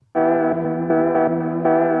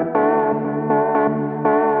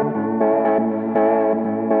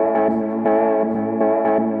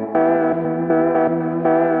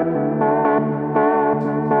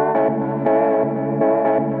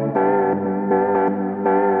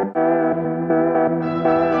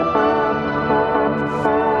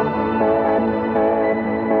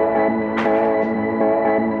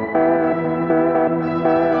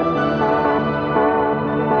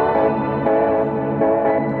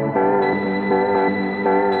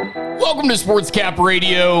Welcome to Sports Cap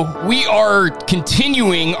Radio. We are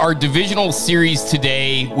continuing our divisional series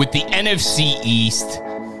today with the NFC East.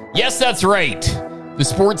 Yes, that's right. The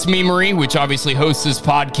Sports Memory, which obviously hosts this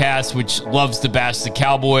podcast, which loves to bash the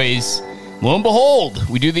Cowboys. Lo and behold,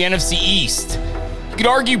 we do the NFC East. You could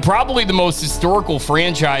argue probably the most historical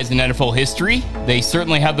franchise in NFL history. They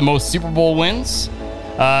certainly have the most Super Bowl wins.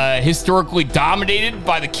 Historically dominated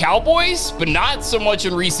by the Cowboys, but not so much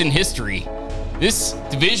in recent history. This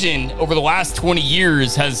division over the last 20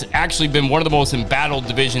 years has actually been one of the most embattled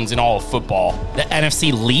divisions in all of football. The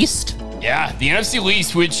NFC least? Yeah, the NFC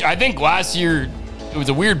least, which I think last year, it was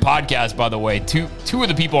a weird podcast, by the way. Two of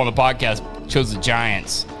the people on the podcast chose the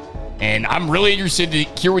Giants. And I'm really interested to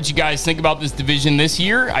hear what you guys think about this division this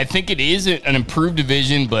year. I think it is an improved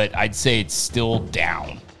division, but I'd say it's still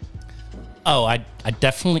down. Oh, I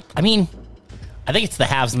definitely... I think it's the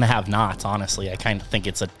haves and the have-nots, honestly. I kind of think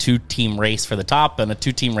it's a two-team race for the top and a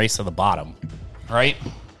two-team race for the bottom. Right?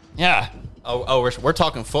 Yeah. We're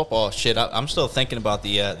talking football shit. I'm still thinking about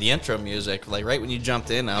the intro music. Like right when you jumped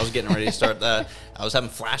in, I was getting ready to start. I was having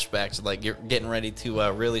flashbacks. Like you're getting ready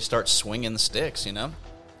to really start swinging the sticks. You know.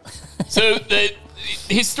 So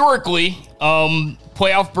historically,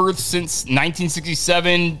 playoff berths since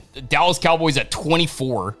 1967. Dallas Cowboys at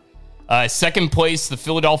 24. Second place, the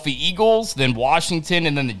Philadelphia Eagles, then Washington,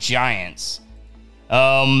 and then the Giants.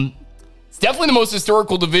 It's definitely the most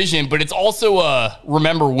historical division, but it's also a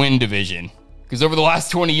remember-win division. Because over the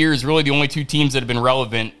last 20 years, really the only two teams that have been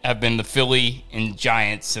relevant have been the Philly and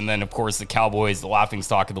Giants, and then, of course, the Cowboys, the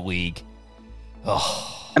laughingstock of the league.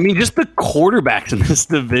 Oh. I mean, just the quarterbacks in this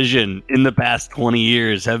division in the past 20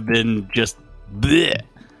 years have been just bleh.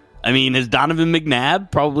 I mean, is Donovan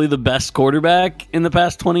McNabb probably the best quarterback in the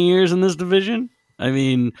past 20 years in this division? I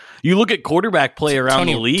mean, you look at quarterback play around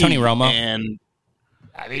the league. Tony Romo. And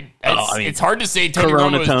it's hard to say Tony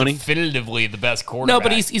Romo is definitively the best quarterback. No,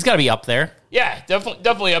 but he's got to be up there. Yeah,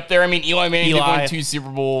 definitely up there. I mean, Eli Manning did win 2 Super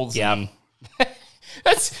Bowls. Yeah.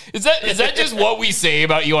 Is that just what we say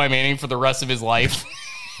about Eli Manning for the rest of his life?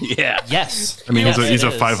 Yeah. Yes. I mean, he's a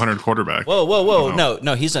 500 quarterback. Whoa.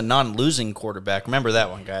 No, he's a non-losing quarterback. Remember that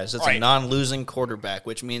one, guys. It's right. A non-losing quarterback,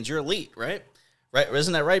 which means you're elite, right? Right?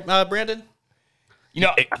 Isn't that right, Brandon? You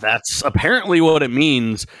know, that's apparently what it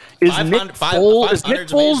means. Is Nick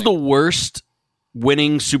Foles the worst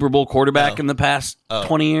winning Super Bowl quarterback in the past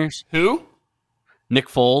 20 years? Who? Nick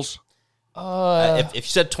Foles. If you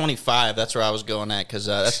said 25, that's where I was going at, because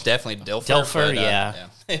that's definitely Dilfer. Yeah.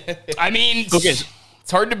 I mean, okay.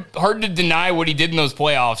 It's hard to deny what he did in those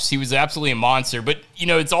playoffs. He was absolutely a monster. But, you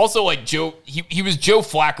know, it's also like he was Joe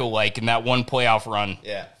Flacco-like in that one playoff run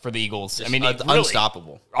for the Eagles. Just, I mean,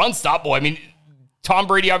 unstoppable. Unstoppable. I mean, Tom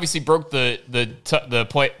Brady obviously broke the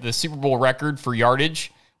Super Bowl record for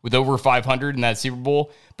yardage with over 500 in that Super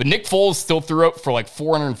Bowl. But Nick Foles still threw up for like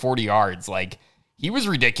 440 yards. Like, he was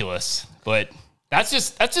ridiculous. But that's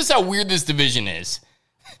just how weird this division is.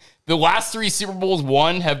 The last 3 Super Bowls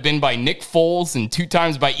won have been by Nick Foles and 2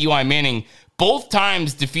 times by Eli Manning, both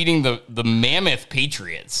times defeating the mammoth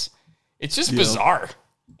Patriots. It's just bizarre.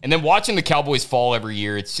 And then watching the Cowboys fall every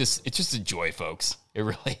year, it's just a joy, folks. It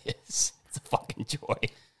really is. It's a fucking joy.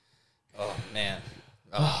 Oh, man.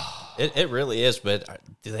 Oh, it really is, but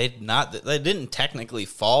they didn't technically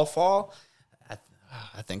fall.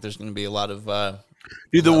 I think there's going to be a lot of...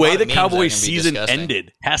 Dude, the way the Cowboys season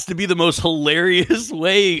ended has to be the most hilarious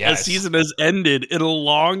way a season has ended in a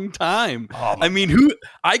long time. Oh, I mean,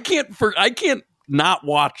 I can't not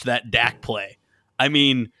watch that Dak play. I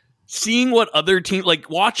mean, seeing what other teams, like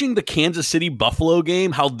watching the Kansas City Buffalo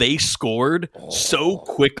game, how they scored so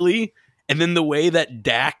quickly, and then the way that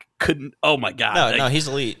Dak couldn't. Oh my God! No, he's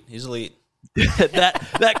elite. He's elite.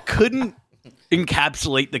 that couldn't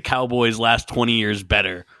encapsulate the Cowboys' last 20 years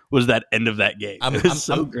better. Was that end of that game?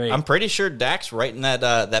 So great. I'm pretty sure Dak's right in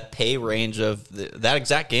that pay range of that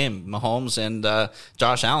exact game. Mahomes and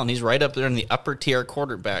Josh Allen. He's right up there in the upper tier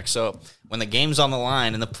quarterback. So when the game's on the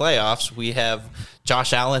line in the playoffs, we have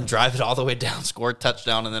Josh Allen drive it all the way down, score a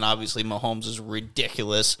touchdown, and then obviously Mahomes is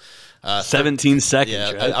ridiculous. 17 seconds.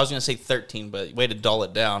 Yeah, right? I was going to say 13, but way to dull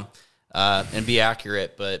it down and be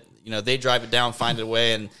accurate. But they drive it down, find a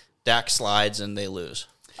way, and Dak slides, and they lose.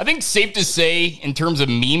 I think safe to say, in terms of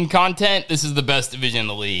meme content, this is the best division in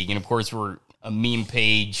the league. And, of course, we're a meme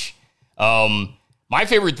page. My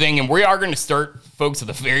favorite thing, and we are going to start, folks, at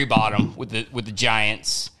the very bottom with the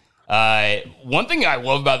Giants. One thing I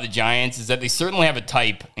love about the Giants is that they certainly have a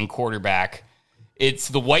type in quarterback. It's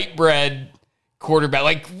the white bread quarterback.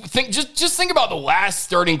 Like, just think about the last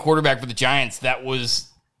starting quarterback for the Giants that was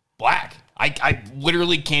black. I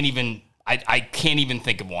literally can't even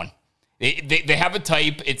think of one. They have a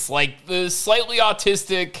type. It's like the slightly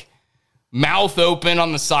autistic, mouth open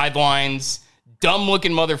on the sidelines,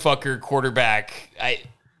 dumb-looking motherfucker quarterback.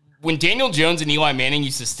 When Daniel Jones and Eli Manning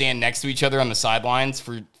used to stand next to each other on the sidelines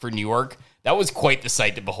for New York, that was quite the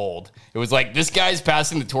sight to behold. It was like, this guy's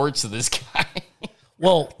passing the torch to this guy.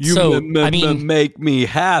 Well, make me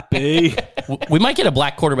happy. We might get a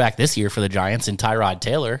black quarterback this year for the Giants and Tyrod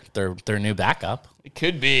Taylor, their new backup. It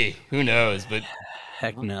could be. Who knows? But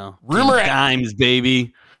heck no. Dimes,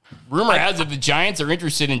 baby. Rumor has it the Giants are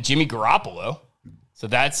interested in Jimmy Garoppolo. So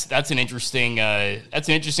that's an interesting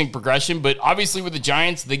progression. But obviously with the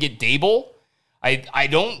Giants, they get Dable. I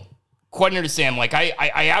don't quite understand. Like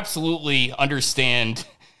I absolutely understand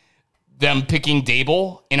them picking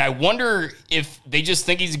Dable, and I wonder if they just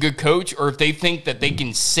think he's a good coach or if they think that they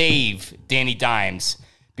can save Danny Dimes.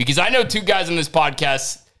 Because I know two guys on this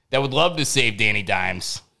podcast that would love to save Danny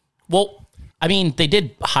Dimes. Well, I mean, they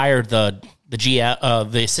did hire the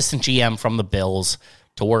assistant GM from the Bills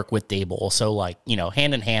to work with Dable. So, like,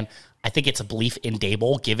 hand in hand, I think it's a belief in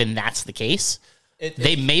Dable, given that's the case.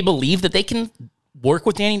 They may believe that they can work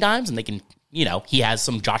with Danny Dimes and they can, he has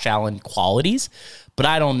some Josh Allen qualities, but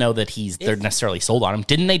I don't know that they're necessarily sold on him.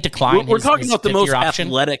 Didn't they decline We're talking about the most option?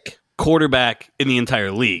 Athletic quarterback in the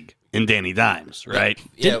entire league in Danny Dimes, right?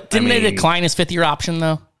 Didn't they decline his fifth-year option,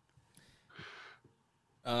 though?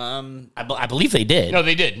 I believe they did. No,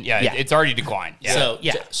 they did. Yeah. It's already declined. Yeah.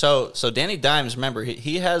 So Danny Dimes, remember,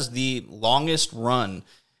 he has the longest run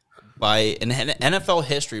in NFL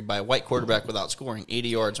history by a white quarterback without scoring 80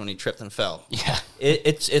 yards when he tripped and fell. Yeah.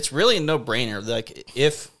 It's really a no-brainer. Like,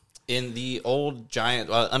 if in the old Giant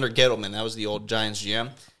under Gettleman, that was the old Giants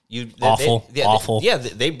GM. Awful.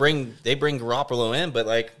 They bring Garoppolo in, but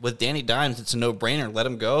like with Danny Dimes, it's a no-brainer. Let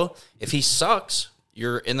him go. If he sucks,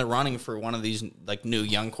 you're in the running for one of these like new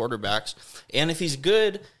young quarterbacks. And if he's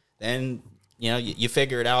good, then you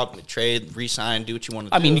figure it out, trade, re-sign, do what you want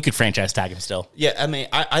to do. I mean, you could franchise tag him still. Yeah, I mean,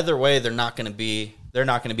 either way, they're not going to be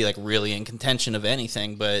like really in contention of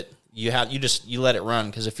anything. But you let it run,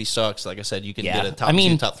 because if he sucks, like I said, you can get a top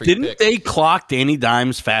 2, top 3 didn't pick. They clock Danny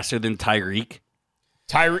Dimes faster than Tyreek?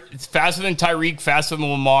 Faster than Tyreek, faster than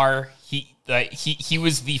Lamar. He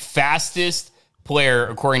was the fastest player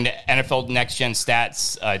according to NFL Next Gen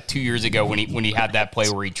Stats 2 years ago when he had that play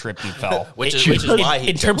where he tripped and fell. which is why he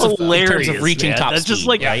in terms of reaching top that's speed. Just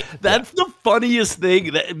like right? That's the funniest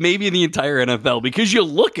thing that maybe in the entire NFL, because you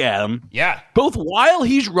look at him, both while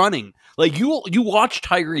he's running, like you watch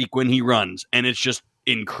Tyreek when he runs, and it's just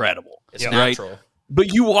incredible. It's natural. Right?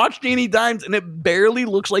 But you watch Danny Dimes, and it barely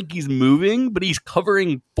looks like he's moving, but he's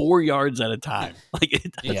covering 4 yards at a time. Like,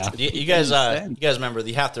 you guys remember?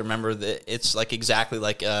 You have to remember that it's like exactly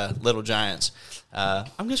like Little Giants. I'm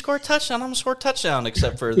gonna score a touchdown.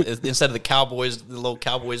 Except for instead of the Cowboys, the little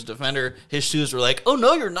Cowboys defender, his shoes were like, "Oh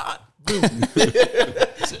no, you're not." So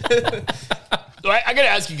I got to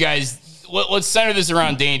ask you guys. Let's center this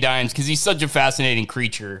around Danny Dimes, because he's such a fascinating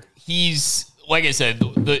creature. He's, like I said,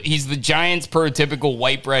 he's the Giants' prototypical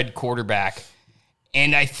white bread quarterback.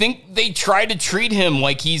 And I think they try to treat him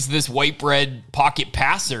like he's this white bread pocket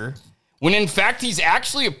passer, when in fact he's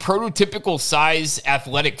actually a prototypical size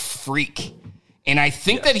athletic freak. And I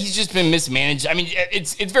think that he's just been mismanaged. I mean,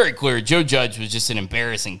 it's very clear. Joe Judge was just an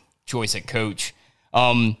embarrassing choice at coach.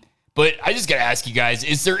 But I just got to ask you guys,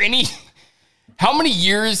 is there how many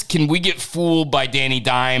years can we get fooled by Danny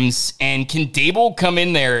Dimes, and can Dable come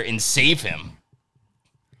in there and save him?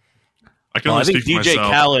 I think DJ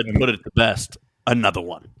Khaled put it the best. Another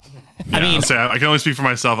one. Yeah, I can only speak for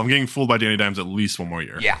myself. I'm getting fooled by Danny Dimes at least one more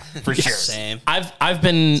year. Yeah, for sure. Same. I've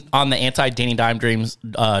been on the anti-Danny Dimes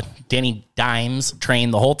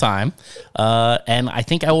train the whole time, and I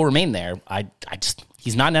think I will remain there.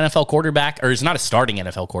 He's not an NFL quarterback, or he's not a starting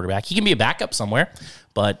NFL quarterback. He can be a backup somewhere,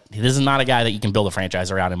 but this is not a guy that you can build a franchise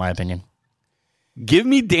around, in my opinion. Give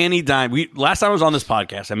me Danny Dimes. Last time I was on this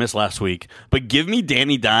podcast, I missed last week, but give me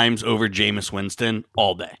Danny Dimes over Jameis Winston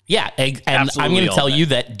all day. Yeah, and absolutely, I'm going to tell you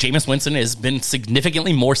that Jameis Winston has been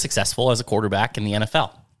significantly more successful as a quarterback in the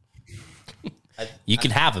NFL. You can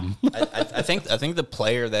have him. I think the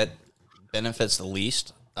player that benefits the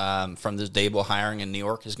least from this Dable hiring in New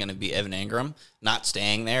York is going to be Evan Ingram. Not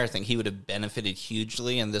staying there, I think he would have benefited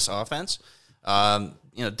hugely in this offense.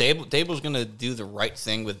 Dable's going to do the right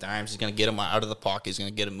thing with Dimes. He's going to get him out of the pocket. He's going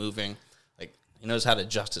to get him moving. Like, he knows how to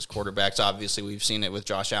adjust his quarterbacks. Obviously, we've seen it with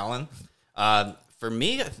Josh Allen. For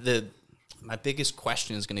me, my biggest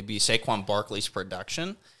question is going to be Saquon Barkley's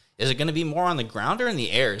production. Is it going to be more on the ground or in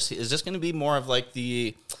the air? Is this going to be more of like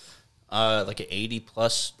the like an 80,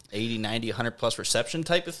 90, 100 plus reception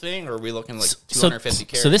type of thing? Or are we looking like 250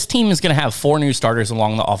 carries? So this team is going to have 4 new starters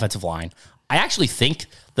along the offensive line. I actually think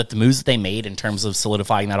that the moves that they made in terms of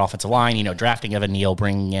solidifying that offensive line, drafting Evan Neal,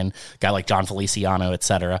 bringing in a guy like John Feliciano, et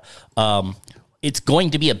cetera, it's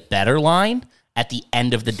going to be a better line at the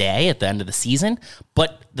end of the day, at the end of the season.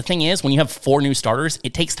 But the thing is, when you have 4 new starters,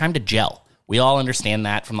 it takes time to gel. We all understand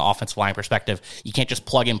that from the offensive line perspective. You can't just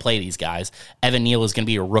plug and play these guys. Evan Neal is going to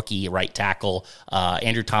be a rookie right tackle.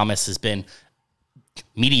 Andrew Thomas has been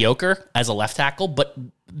mediocre as a left tackle, but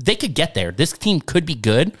they could get there. This team could be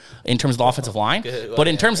good in terms of the offensive line, but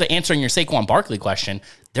in terms of answering your Saquon Barkley question,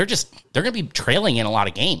 they're going to be trailing in a lot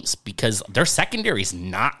of games because their secondary is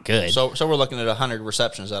not good. So we're looking at 100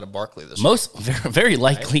 receptions out of Barkley this week. Very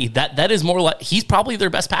likely that is more like he's probably their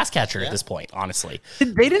best pass catcher at this point, honestly.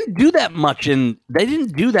 They didn't do that much they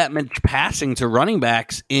didn't do that much passing to running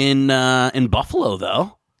backs in Buffalo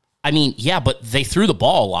though. I mean, yeah, but they threw the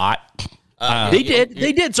ball a lot. They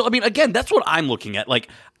did. So, I mean, again, that's what I'm looking at. Like,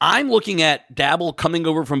 I'm looking at Dabble coming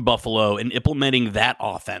over from Buffalo and implementing that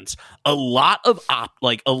offense. A lot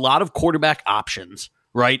of quarterback options,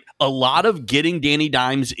 right? A lot of getting Danny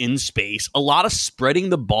Dimes in space, a lot of spreading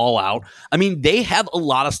the ball out. I mean, they have a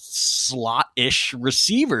lot of slot-ish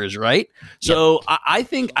receivers, right? So I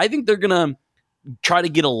think they're going to try to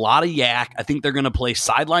get a lot of yak. I think they're going to play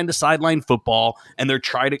sideline to sideline football, and they're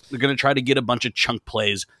going to try to get a bunch of chunk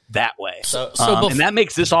plays that way. And that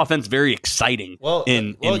makes this offense very exciting.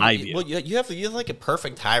 In my view. Well, you have like a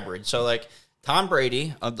perfect hybrid. So like Tom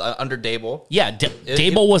Brady under Dable. Yeah,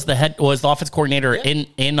 Dable was the offense coordinator in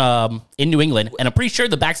New England, and I'm pretty sure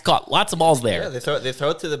the backs caught lots of balls there. Yeah, they throw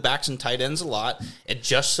it to the backs and tight ends a lot. It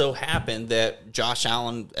just so happened that Josh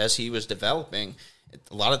Allen, as he was developing,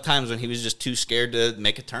 a lot of times when he was just too scared to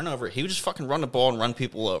make a turnover, he would just fucking run the ball and run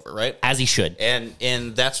people over, right? As he should.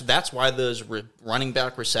 And that's why those running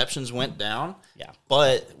back receptions went down. Yeah.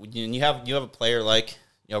 But you have a player like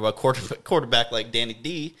a quarterback like Danny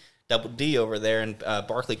D, Double D over there, and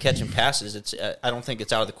Barkley catching passes. It's I don't think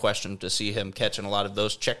it's out of the question to see him catching a lot of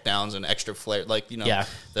those checkdowns and extra flair, like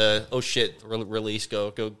the release,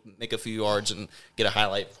 go make a few yards and get a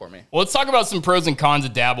highlight for me. Well, let's talk about some pros and cons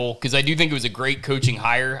of Dabble, because I do think it was a great coaching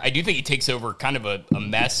hire. I do think he takes over kind of a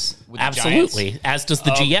mess with the Absolutely, Giants. as does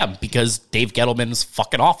the GM, because Dave Gettleman's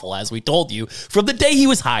fucking awful, as we told you from the day he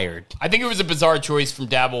was hired. I think it was a bizarre choice from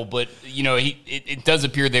Dabble, but it does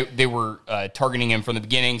appear they were targeting him from the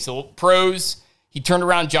beginning. So pros, he turned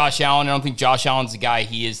around Josh Allen. I don't think Josh Allen's the guy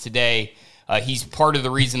he is today. He's part of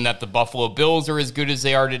the reason that the Buffalo Bills are as good as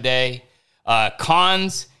they are today.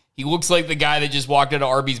 Cons, he looks like the guy that just walked out of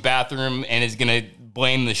Arby's bathroom and is going to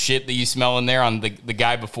blame the shit that you smell in there on the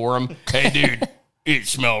guy before him. Hey, dude, it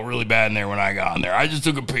smelled really bad in there when I got in there. I just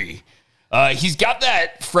took a pee. He's got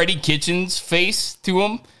that Freddie Kitchens face to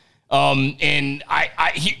him. And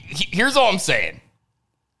here's all I'm saying.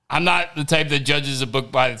 I'm not the type that judges a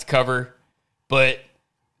book by its cover, but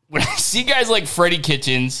when I see guys like Freddie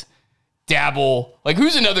Kitchens, Dabble, like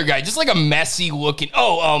who's another guy? Just like a messy looking.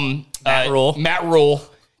 Matt Rule.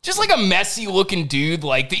 Just like a messy looking dude.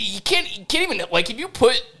 Like you can't even, like, if you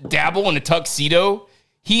put Dabble in a tuxedo,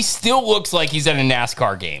 he still looks like he's at a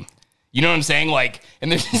NASCAR game. You know what I'm saying? Like,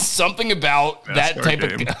 and there's just something about that type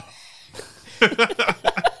of.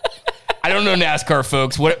 I don't know NASCAR,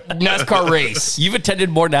 folks. What NASCAR race? You've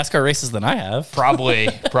attended more NASCAR races than I have. Probably,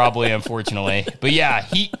 unfortunately. But yeah,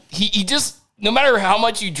 he just, no matter how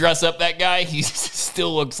much you dress up that guy, he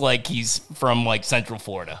still looks like he's from like Central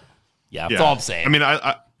Florida. Yeah, that's all I'm saying. I mean,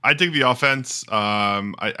 I think the offense.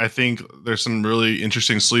 I think there's some really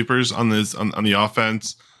interesting sleepers on the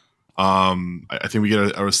offense. I think we get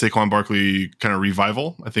a Saquon Barkley kind of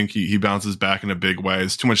revival. I think he bounces back in a big way.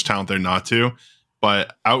 There's too much talent there not to.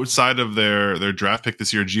 But outside of their draft pick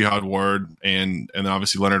this year, Jihad Ward and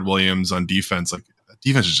obviously Leonard Williams on defense, like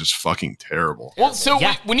defense is just fucking terrible. Well, so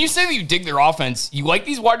when you say that you dig their offense, you like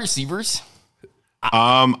these wide receivers?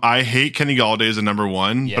 I hate Kenny Galladay as a number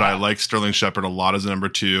 1, but I like Sterling Shepard a lot as a number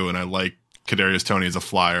 2, and I like Kadarius Toney as a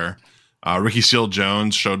flyer. Ricky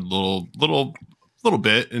Seals-Jones showed a little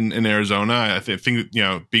bit in Arizona. I think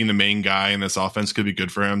being the main guy in this offense could be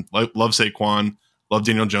good for him. Love Saquon. Love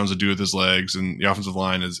Daniel Jones to do with his legs, and the offensive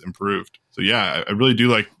line has improved. So yeah, I really do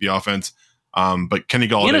like the offense. But Kenny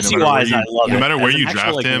Galladay, no matter where you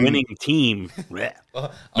draft him, winning team. No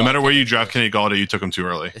matter where you draft Kenny Galladay, you took him too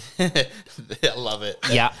early. I love it.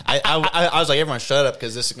 Yeah, I was like, everyone shut up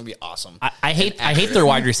because this is gonna be awesome. I hate their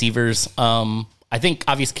wide receivers. I think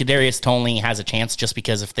obviously Kadarius Toney has a chance just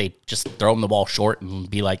because if they just throw him the ball short and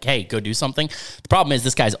be like, hey, go do something. The problem is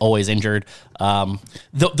this guy's always injured.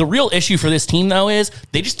 The real issue for this team, though, is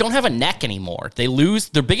they just don't have a neck anymore. They lose.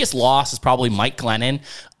 Their biggest loss is probably Mike Glennon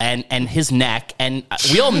and his neck. And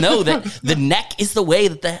we all know that the neck is the way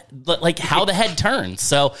that how the head turns.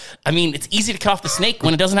 So, I mean, it's easy to cut off the snake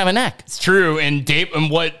when it doesn't have a neck. It's true. And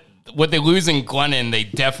what they lose in Glennon, they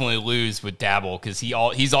definitely lose with Dabble because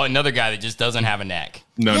he's another guy that just doesn't have a neck.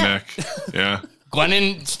 No neck. Yeah.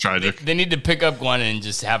 Glennon, it's tragic. They need to pick up Glennon and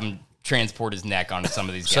just have him transport his neck onto some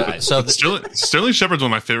of these guys. Sterling Shepard's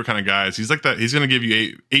one of my favorite kind of guys. He's like that. He's going to give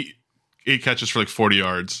you eight catches for like 40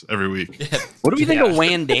 yards every week. What do we think of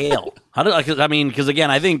Wandale? Because again,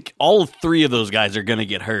 I think all three of those guys are going to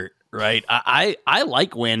get hurt. Right, I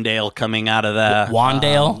like Wandale coming out of that.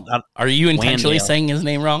 Wandale? Are you intentionally saying his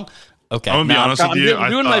name wrong? Okay, I'm gonna be honest with you. I'm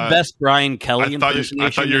doing my best Brian Kelly impersonation. I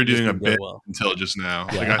thought you were doing a bit until just now.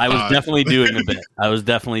 Yeah. I was definitely doing a bit.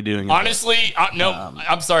 Honestly, no,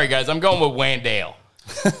 I'm sorry, guys. I'm going with Wandale.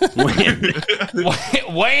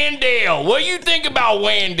 Wandale. What do you think about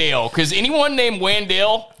Wandale? Because anyone named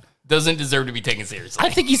Wandale doesn't deserve to be taken seriously. I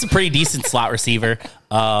think he's a pretty decent slot receiver.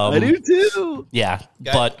 I do too. Yeah,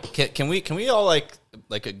 guys, but can we all like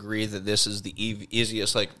agree that this is the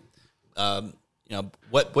easiest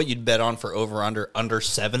what you'd bet on for over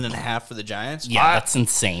 7.5 for the Giants? Yeah, that's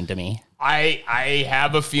insane to me. I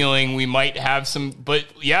have a feeling we might have some, but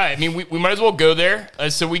yeah, I mean we might as well go there.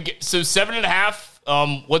 So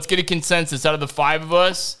 7.5. Let's get a consensus out of the 5 of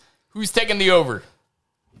us. Who's taking the over?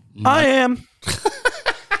 I am.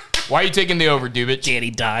 Why are you taking the over, Dubich?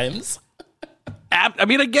 Danny Dimes. I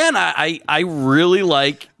mean, again, I really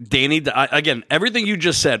like Danny. Again, everything you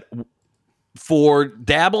just said for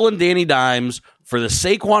Dabble and Danny Dimes, for the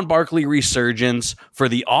Saquon Barkley resurgence, for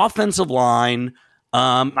the offensive line.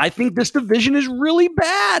 I think this division is really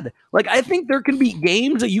bad. Like, I think there can be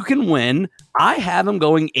games that you can win. I have them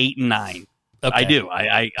going 8-9. Okay. I do.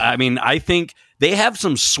 I mean, I think they have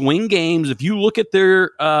some swing games. If you look at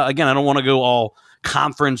their, again, I don't want to go all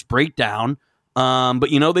conference breakdown. But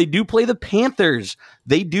they do play the Panthers.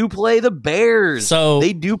 They do play the Bears. So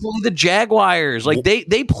they do play the Jaguars. Like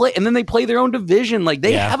they play, and then they play their own division. Like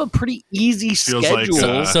they have a pretty easy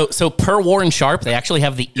schedule. So per Warren Sharp, they actually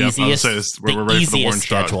have the easiest. We're ready for the Warren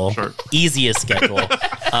schedule. Sharp. Easiest schedule.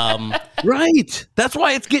 Right. That's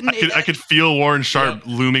why it's getting. I could feel Warren Sharp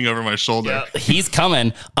looming over my shoulder. Yeah. He's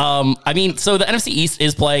coming. I mean, so the NFC East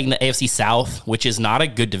is playing the AFC South, which is not a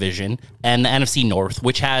good division, and the NFC North,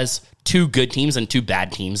 which has 2 good teams and 2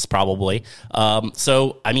 bad teams, probably.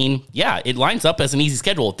 So, I mean, yeah, it lines up as an easy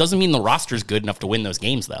schedule. It doesn't mean the roster's good enough to win those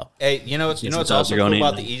games, though. Hey, what's also cool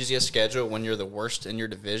about the easiest schedule? When you're the worst in your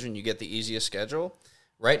division, you get the easiest schedule.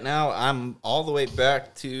 Right now, I'm all the way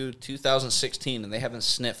back to 2016, and they haven't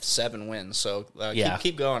sniffed 7 wins. So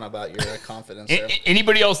keep going about your confidence there.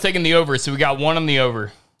 Anybody else taking the over? So we got 1 on the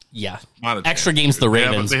over. Yeah. Extra games the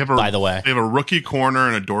Ravens, by the way. They have a rookie corner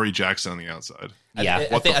and a Dory Jackson on the outside. Yeah,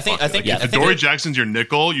 I think if Dory Jackson's your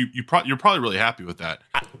nickel, you're probably really happy with that.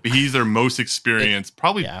 But he's their most experienced,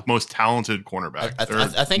 probably most talented cornerback. I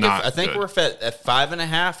think we're at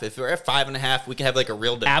 5.5. If we're at 5.5, we can have like a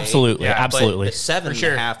real debate. Absolutely. But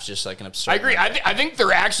 7.5 is just like an absurd. I agree. I think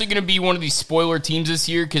they're actually going to be one of these spoiler teams this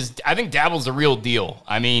year because I think Dabble's a real deal.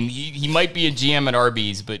 I mean, he might be a GM at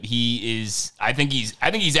Arby's, but he is. I think he's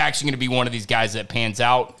actually going to be one of these guys that pans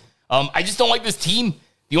out. I just don't like this team.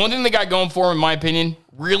 The only thing they got going for them, in my opinion,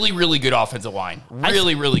 really, really good offensive line.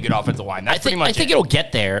 Really good offensive line. That's pretty much I think it'll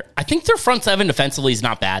get there. I think their front 7 defensively is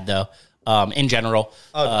not bad, though, in general.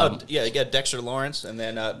 You got Dexter Lawrence and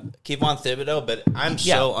then Kayvon Thibodeau, but I'm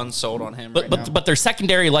so unsold on him now. But their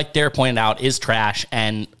secondary, like Derek pointed out, is trash,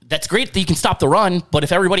 and that's great that you can stop the run, but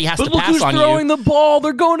if everybody has to pass on you... throwing the ball,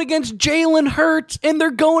 they're going against Jalen Hurts, and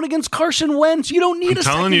they're going against Carson Wentz. You don't need a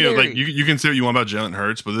secondary. I'm telling you, you can say what you want about Jalen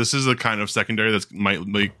Hurts, but this is the kind of secondary that might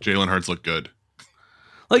make Jalen Hurts look good.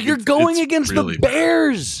 Like, you're going against really the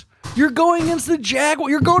Bears. You're going against the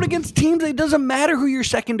Jaguars. You're going against teams. It doesn't matter who your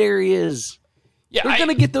secondary is. Yeah, they're going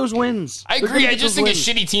to get those wins. I agree. I just think a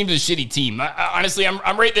shitty team's a shitty team. Honestly,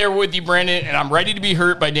 I'm right there with you, Brandon, and I'm ready to be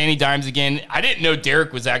hurt by Danny Dimes again. I didn't know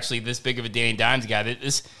Derek was actually this big of a Danny Dimes guy.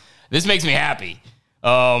 This makes me happy.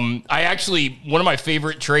 One of my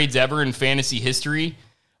favorite trades ever in fantasy history,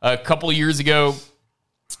 a couple of years ago,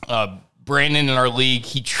 Brandon in our league,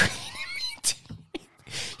 he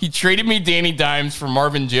traded me Danny Dimes for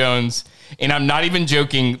Marvin Jones, and I'm not even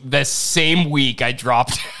joking. The same week I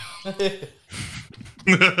dropped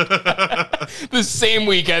the same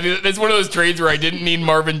week. It's one of those trades where I didn't need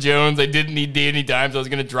Marvin Jones. I didn't need Danny Dimes. I was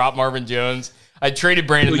going to drop Marvin Jones. I traded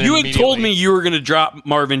Brandon. Well, you had told me you were going to drop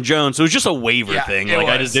Marvin Jones, so it was just a waiver thing. Like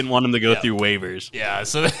I just didn't want him to go through waivers. Yeah,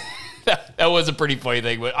 so that was a pretty funny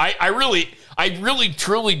thing. But I really,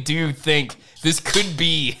 truly do think this could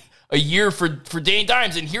be a year for Danny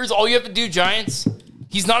Dimes. And here's all you have to do, Giants.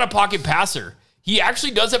 He's not a pocket passer. He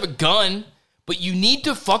actually does have a gun, but you need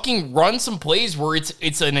to fucking run some plays where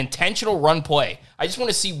it's an intentional run play. I just want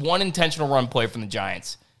to see one intentional run play from the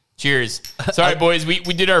Giants. Cheers. Sorry, boys. We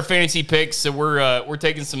did our fantasy picks, so we're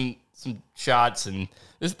taking some shots, and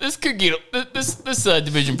this could get this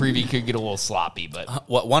division preview could get a little sloppy. But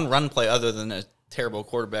what one run play other than a terrible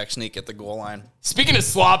quarterback sneak at the goal line? Speaking of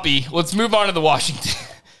sloppy, let's move on to the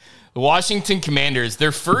Washington Commanders.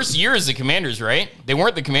 Their first year as the Commanders, right? They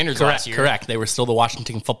weren't the Commanders last year. Correct. They were still the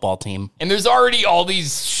Washington football team. And there's already all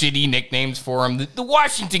these shitty nicknames for them. The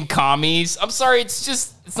Washington Commies. I'm sorry,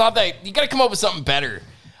 it's not that. You got to come up with something better.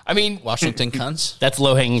 I mean, Washington cunts. That's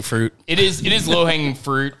low-hanging fruit. It is low-hanging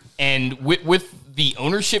fruit. And with the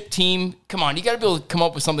ownership team, come on, you got to be able to come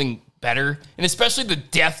up with something better. And especially the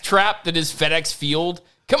death trap that is FedEx Field.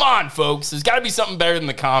 Come on, folks. There's got to be something better than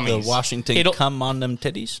the Commies. The Washington come on them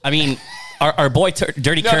titties. I mean, our boy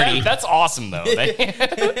Dirty Curdy. That's awesome, though.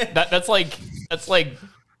 That's like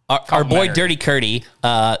our boy Dirty Curdy,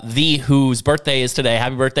 whose birthday is today.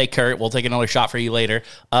 Happy birthday, Kurt. We'll take another shot for you later.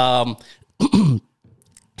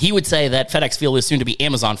 He would say that FedEx Field is soon to be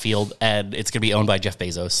Amazon Field, and it's going to be owned by Jeff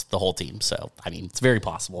Bezos, the whole team. So, I mean, it's very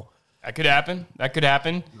possible. That could happen.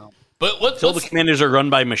 No. But until the Commanders are run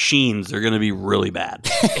by machines, they're going to be really bad.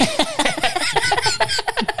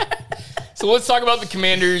 So let's talk about the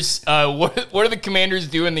Commanders. What do the Commanders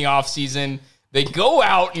do in the offseason? They go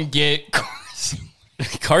out and get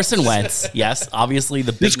Carson Wentz. Yes, obviously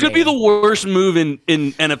the big This could be the worst move in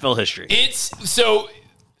NFL history.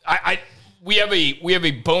 We have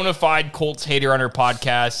a bona fide Colts hater on our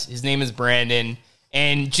podcast. His name is Brandon.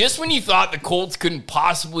 And just when you thought the Colts couldn't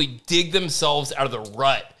possibly dig themselves out of the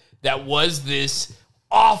rut that was this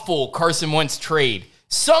awful Carson Wentz trade,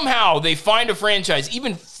 somehow they find a franchise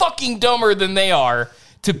even fucking dumber than they are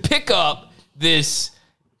to pick up this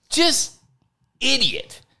just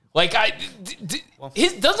idiot. Like,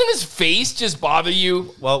 doesn't his face just bother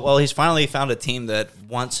you? Well, he's finally found a team that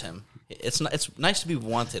wants him. It's nice to be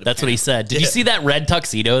wanted. That's what he said. Did you see that red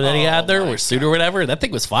tuxedo that he had there, or suit or whatever? That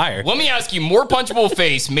thing was fire. Let me ask you, more punchable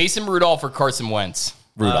face, Mason Rudolph or Carson Wentz?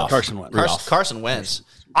 Carson Wentz. Carson Wentz.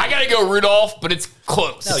 I gotta go Rudolph, but it's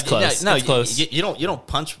close. It's close. It's close. You don't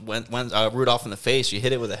punch Rudolph in the face. You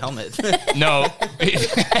hit it with a helmet. No,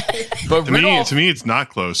 but to me, it's not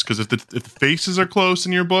close because if the faces are close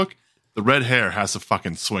in your book, the red hair has to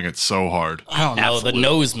fucking swing it so hard. I don't know. The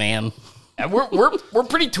nose, man. We're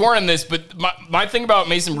pretty torn on this, but my thing about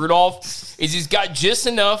Mason Rudolph is he's got just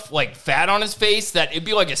enough like fat on his face that it'd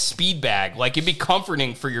be like a speed bag. Like it'd be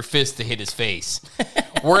comforting for your fist to hit his face.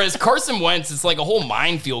 Whereas Carson Wentz, it's like a whole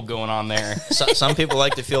minefield going on there. Some people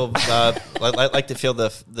like to feel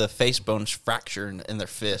the face bones fracture in their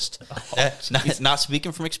fist. Not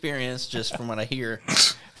speaking from experience, just from what I hear.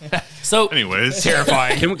 So, anyways,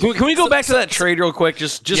 terrifying. Can we go back to that trade real quick?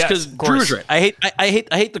 Just because Drew's right. I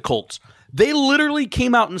hate the Colts. They literally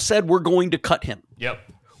came out and said we're going to cut him. Yep.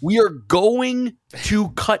 We are going to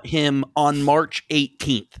cut him on March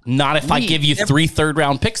 18th. Not if I give you 3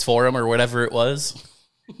 third-round picks for him or whatever it was.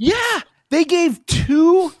 Yeah, they gave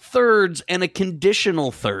 2 thirds and a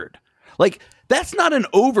conditional third. Like, that's not an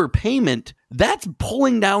overpayment. That's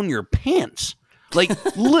pulling down your pants. Like,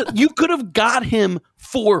 you could have got him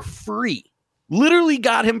for free. Literally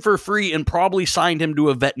got him for free and probably signed him to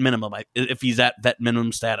a vet minimum if he's at vet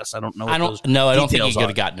minimum status. I don't know. I don't think he could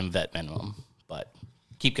have gotten him vet minimum, but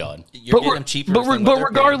keep going. You're getting him cheaper. But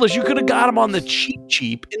regardless, you could have got him on the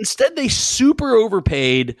cheap. Instead, they super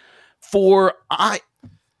overpaid for I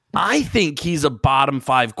think he's a bottom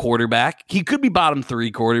 5 quarterback. He could be bottom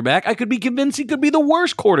 3 quarterback. I could be convinced he could be the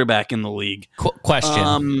worst quarterback in the league.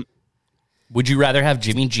 Question. Would you rather have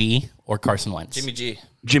Jimmy G or Carson Wentz?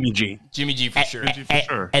 Jimmy G for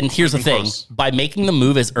sure. And here's the thing. By making the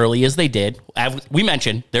move as early as they did, as we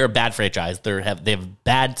mentioned, they're a bad franchise. They have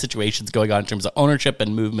bad situations going on in terms of ownership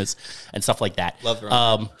and movements and stuff like that.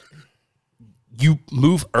 You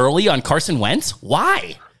move early on Carson Wentz?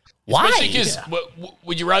 Why? Especially because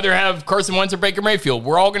would you rather have Carson Wentz or Baker Mayfield?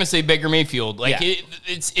 We're all going to say Baker Mayfield.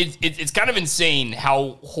 It's kind of insane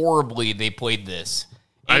how horribly they played this.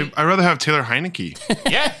 I'd rather have Taylor Heineke.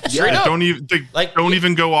 Yeah, straight up. Don't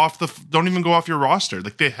even go off your roster.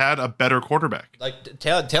 Like they had a better quarterback. Like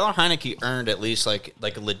Taylor Heineke earned at least like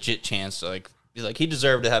a legit chance to Like, he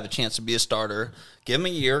deserved to have a chance to be a starter. Give him a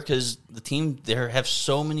year because the team there have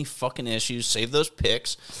so many fucking issues. Save those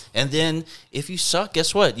picks. And then if you suck,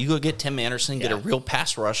 guess what? You go get Tim Anderson, get a real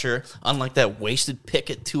pass rusher, unlike that wasted pick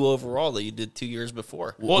at 2 overall that you did 2 years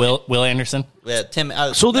before. Will Anderson? Yeah, Tim.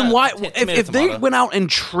 So then why, if they went out and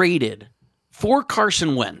traded for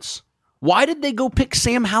Carson Wentz, why did they go pick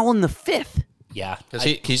Sam Howell in the 5th? Yeah. Because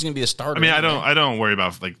he's going to be a starter. I mean, I don't worry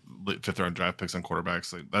about, like, 5th-round draft picks on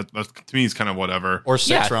quarterbacks. Like that to me is kind of whatever. Or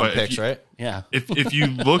 6th-round picks, right? Yeah. If you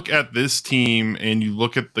look at this team and you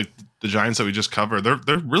look at the Giants that we just covered,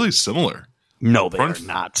 they're really similar. No, they're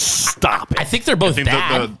not. Stop it. I think they're both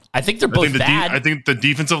bad. I think they're both bad. I think the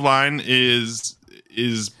defensive line is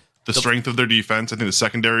the strength of their defense. I think the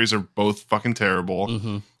secondaries are both fucking terrible.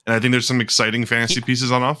 Mm-hmm. And I think there's some exciting fantasy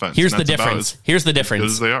pieces on offense. Here's the difference. Here's the difference.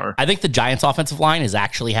 As they are. I think the Giants' offensive line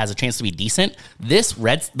actually has a chance to be decent.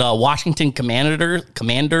 The Washington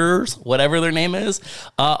Commanders, whatever their name is,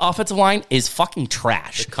 offensive line is fucking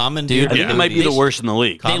trash. The common dude. I think it might be the worst in the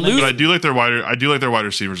league. They lose, but I do like their wide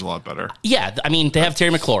receivers a lot better. Yeah, I mean, they have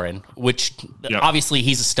Terry McLaurin, which obviously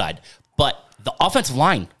he's a stud, but the offensive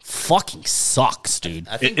line fucking sucks, dude.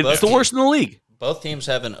 I think it's the worst in the league. Both teams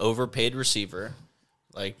have an overpaid receiver.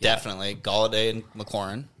 Definitely Galladay and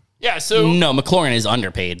McLaurin. Yeah, so no, McLaurin is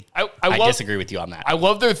underpaid. I disagree with you on that. I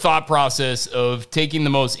love their thought process of taking the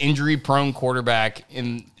most injury-prone quarterback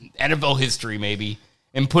in NFL history, maybe,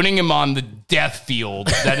 and putting him on the death field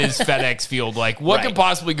that is FedEx Field. Like, what could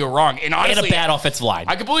possibly go wrong? And honestly, a bad offensive line.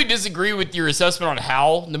 I completely disagree with your assessment on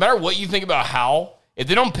Howell. No matter what you think about Howell, if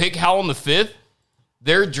they don't pick Howell in the 5th,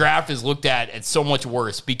 their draft is looked at so much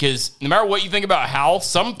worse because no matter what you think about Howell,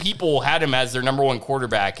 some people had him as their number 1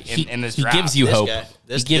 quarterback in this draft. He gives you hope.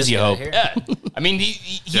 He gives you hope. Yeah. I mean,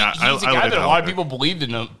 he's a guy that a lot of people believed in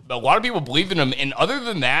him. A lot of people believed in him. And other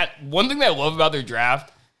than that, one thing that I love about their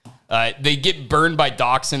draft, they get burned by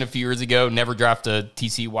Doxson a few years ago. Never draft a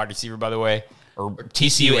TCU wide receiver, by the way. Or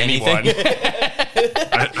TCU anyone.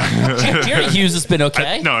 Jerry Hughes has been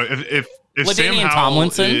okay. If Sam Howell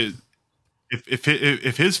Tomlinson...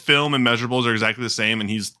 If his film and measurables are exactly the same and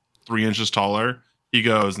he's 3 inches taller, he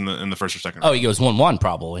goes in the first or second round. He goes 1-1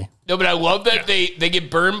 probably. No, but I love that they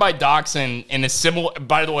get burned by Doxson in a similar,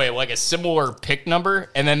 by the way, like a similar pick number,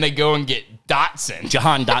 and then they go and get Dotson.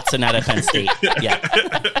 Jahan Dotson out of Penn State. Yeah.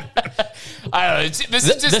 I don't know.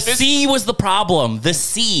 The C was the problem. The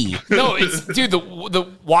C. No, dude,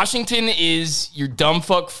 the Washington is your dumb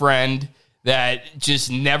fuck friend that just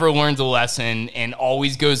never learns a lesson and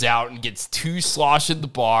always goes out and gets 2 slosh at the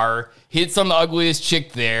bar, hits on the ugliest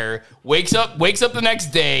chick there, wakes up the next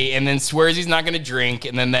day and then swears he's not going to drink,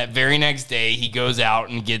 and then that very next day he goes out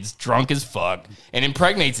and gets drunk as fuck and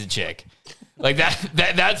impregnates a chick. Like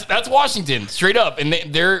that's Washington straight up, and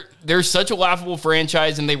they're such a laughable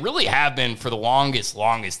franchise, and they really have been for the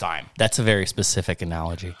longest time. That's a very specific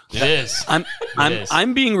analogy. It is.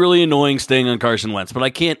 I'm being really annoying staying on Carson Wentz, but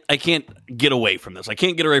I can't get away from this. I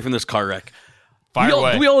can't get away from this car wreck.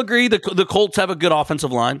 Do we all agree the Colts have a good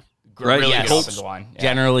offensive line? Right? Really yes. good offensive line. Yeah.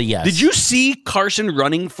 Generally, yes. Did you see Carson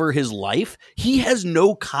running for his life? He has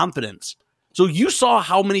no confidence. So you saw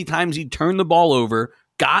how many times he turned the ball over,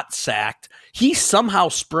 got sacked. He somehow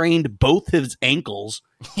sprained both his ankles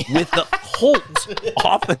with the Colts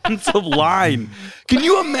offensive line. Can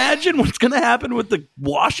you imagine what's going to happen with the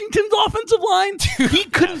Washington's offensive line? He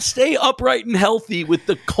couldn't stay upright and healthy with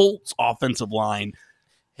the Colts offensive line.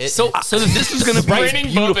 So this is going to be a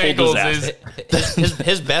beautiful disaster.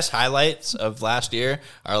 His best highlights of last year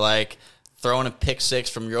are like throwing a pick 6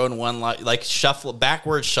 from your own one, like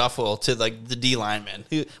backward shuffle to like the D lineman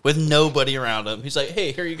with nobody around him. He's like,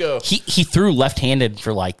 "Hey, here you go." He threw left-handed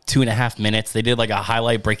for like 2.5 minutes. They did like a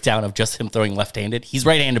highlight breakdown of just him throwing left-handed. He's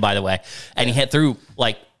right-handed, by the way, and he had through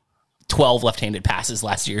like 12 left-handed passes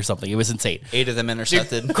last year or something. It was insane. 8 of them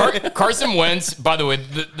intercepted. Dude, Carson Wentz, by the way,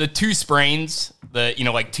 the 2 sprains,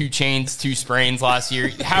 like 2 chains, 2 sprains last year.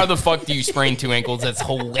 How the fuck do you sprain 2 ankles? That's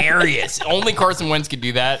hilarious. Only Carson Wentz could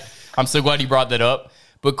do that. I'm so glad you brought that up.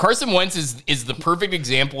 But Carson Wentz is the perfect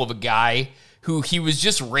example of a guy who he was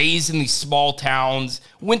just raised in these small towns,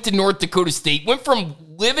 went to North Dakota State, went from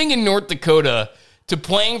living in North Dakota to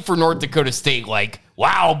playing for North Dakota State. Like,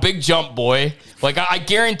 wow, big jump, boy. Like, I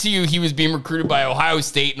guarantee you he was being recruited by Ohio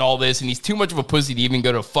State and all this, and he's too much of a pussy to even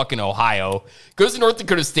go to fucking Ohio. Goes to North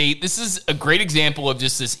Dakota State. This is a great example of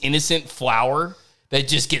just this innocent flower that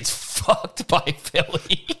just gets fucked by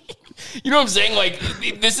Philly. You know what I'm saying? Like,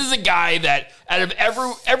 this is a guy that out of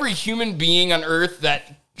every human being on earth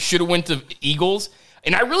that should have went to Eagles,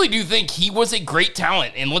 and I really do think he was a great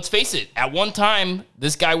talent. And let's face it, at one time,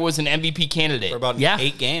 this guy was an MVP candidate. For about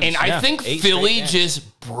 8 games. And I think Philly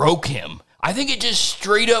just broke him. I think it just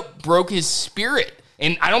straight up broke his spirit.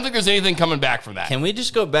 And I don't think there's anything coming back from that. Can we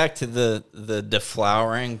just go back to the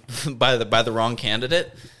deflowering by the wrong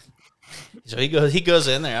candidate? So he goes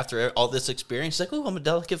in there after all this experience. He's like, "Oh, I'm a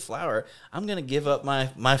delicate flower. I'm gonna give up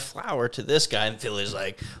my flower to this guy." And Philly's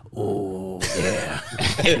like, "Oh yeah,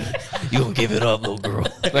 you gonna give it up, little girl?"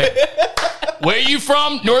 Like, where are you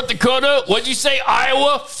from? North Dakota? What'd you say?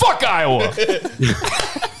 Iowa? Fuck Iowa.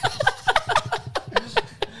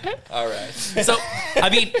 All right. So, I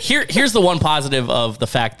mean, here's the one positive of the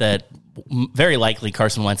fact that very likely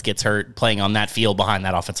Carson Wentz gets hurt playing on that field behind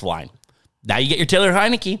that offensive line. Now you get your Taylor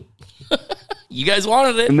Heineke. You guys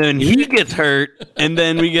wanted it. And then he gets hurt, and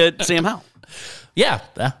then we get Sam Howell. Yeah,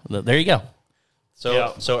 there you go.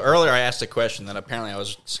 So earlier I asked a question that apparently I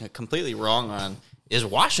was completely wrong on. Is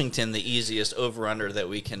Washington the easiest over-under that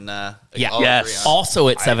we can all agree on? Also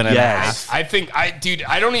at 7.5. I think,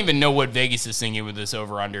 I don't even know what Vegas is thinking with this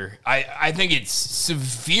over-under. I think it's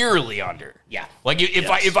severely under. Yeah. Like,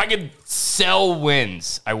 if I could sell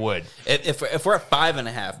wins, I would. If we're at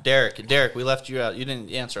 5.5, Derek, we left you out. You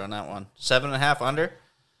didn't answer on that one. 7.5 under?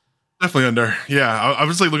 Definitely under. Yeah, I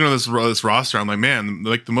was like looking at this roster. I'm like, man,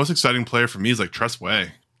 like the most exciting player for me is like Tress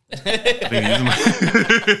Way. Well,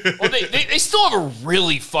 they still have a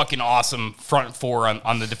really fucking awesome front four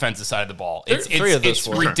on the defensive side of the ball. It's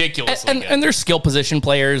ridiculous. And they're skill position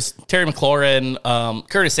players. Terry McLaurin,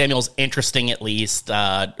 Curtis Samuel's interesting at least.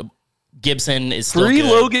 Gibson is still free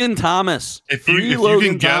good. Logan Thomas. If you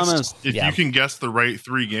can guess the right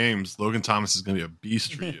 3 games, Logan Thomas is going to be a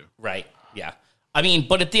beast for you. Right. Yeah. I mean,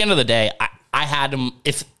 but at the end of the day, I had him.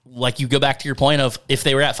 If like you go back to your point of if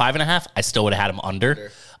they were at 5.5, I still would have had him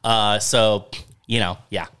under. So,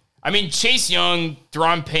 yeah. I mean, Chase Young,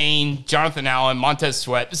 Deron Payne, Jonathan Allen, Montez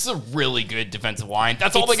Sweat. This is a really good defensive line.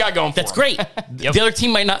 That's all they got going for them. That's great. Yep. The other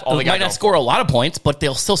team might not score a lot of points, but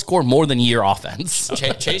they'll still score more than your offense.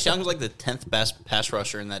 Chase Young's like the 10th best pass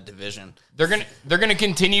rusher in that division. They're gonna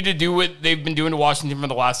continue to do what they've been doing to Washington for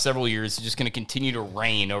the last several years. They're just gonna continue to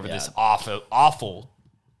reign over this awful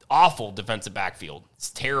defensive backfield.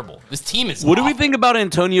 It's terrible. This team is. What do we think about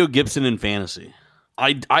Antonio Gibson in fantasy?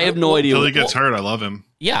 I have no idea. Until he gets hurt, I love him.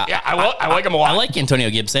 Yeah, I like him a lot. I like Antonio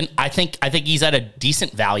Gibson. I think he's at a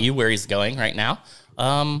decent value where he's going right now.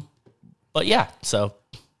 But yeah, so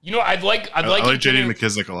I'd like J.D.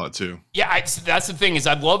 McKissick a lot too. Yeah, that's the thing is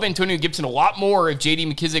I'd love Antonio Gibson a lot more if J.D.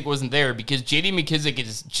 McKissick wasn't there because J.D. McKissick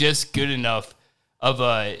is just good enough of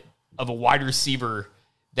a wide receiver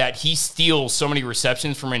that he steals so many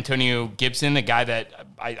receptions from Antonio Gibson, the guy that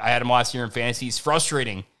I had him last year in fantasy. He's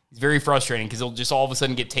frustrating. He's very frustrating because he'll just all of a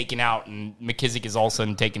sudden get taken out, and McKissick is all of a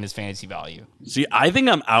sudden taking his fantasy value. See, I think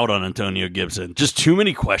I'm out on Antonio Gibson. Just too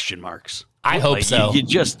many question marks. I hope so. You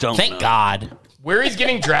just don't Thank know. God. Where he's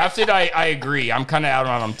getting drafted, I agree. I'm kind of out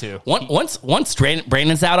on him, too. Once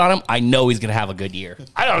Brandon's out on him, I know he's going to have a good year.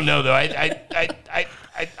 I don't know, though.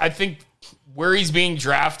 I think where he's being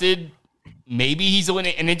drafted, maybe he's an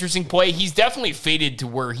interesting play. He's definitely faded to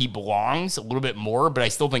where he belongs a little bit more, but I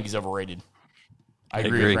still think he's overrated. I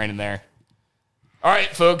agree with Brandon there. All right,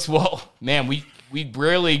 folks. Well, man, we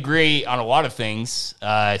rarely agree on a lot of things.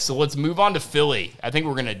 So let's move on to Philly. I think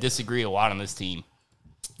we're going to disagree a lot on this team.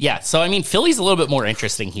 Yeah, so, I mean, Philly's a little bit more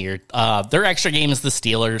interesting here. Their extra game is the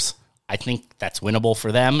Steelers. I think that's winnable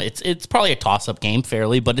for them. It's probably a toss-up game,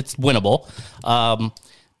 fairly, but it's winnable.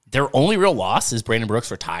 Their only real loss is Brandon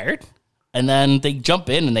Brooks retired. And then they jump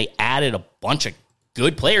in and they added a bunch of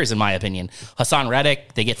good players, in my opinion. Hassan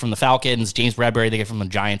Reddick, they get from the Falcons. James Bradbury, they get from the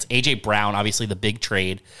Giants. A.J. Brown, obviously the big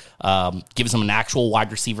trade, gives them an actual wide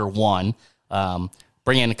receiver 1.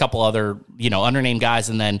 Bring in a couple other, undernamed guys.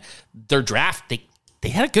 And then their draft, they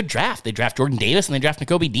had a good draft. They draft Jordan Davis and they draft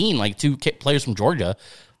Nakobe Dean, like 2 players from Georgia.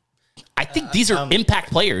 I think these are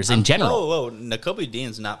impact players in general. Whoa. Nakobe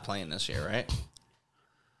Dean's not playing this year, right?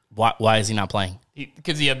 Why is he not playing?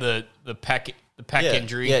 Because he had the pec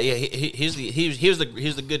injury. Yeah. He's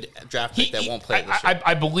the good draft pick that won't play this year.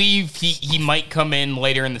 I believe he might come in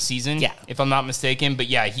later in the season. Yeah. If I'm not mistaken. But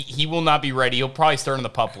yeah, he will not be ready. He'll probably start on the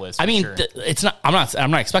PUP list. I mean, sure. it's not.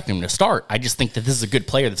 I'm not expecting him to start. I just think that this is a good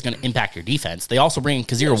player that's going to impact your defense. They also bring in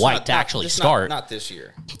Kazir White to actually start. Not this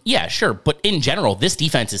year. Yeah, sure. But in general, this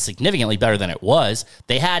defense is significantly better than it was.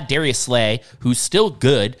 They had Darius Slay, who's still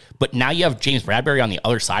good, but now you have James Bradbury on the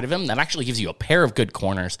other side of him. That actually gives you a pair of good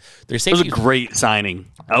corners. That was a great signing.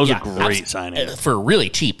 That was a great signing. For really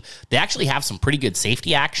cheap. They actually have some pretty good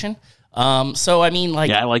safety action. So, I mean, like...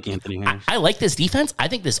 Yeah, I like Anthony Harris. I like this defense. I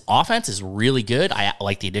think this offense is really good. I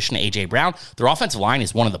like the addition of A.J. Brown. Their offensive line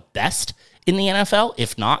is one of the best in the NFL,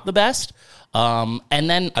 if not the best. And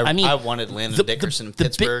then, I wanted Landon Dickerson in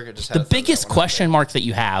Pittsburgh. The biggest question mark that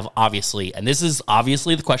you have, obviously, and this is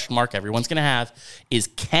obviously the question mark everyone's going to have, is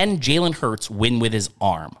can Jalen Hurts win with his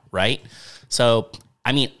arm, right? So,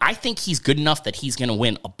 I mean, I think he's good enough that he's going to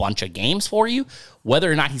win a bunch of games for you.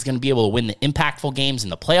 Whether or not he's going to be able to win the impactful games in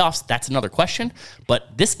the playoffs, that's another question.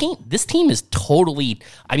 But this team is totally,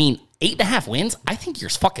 8.5 wins, I think you're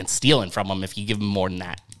fucking stealing from them if you give them more than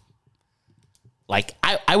that. Like,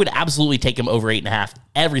 I would absolutely take him over 8.5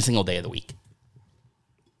 every single day of the week.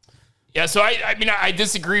 Yeah, so I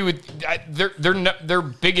disagree with their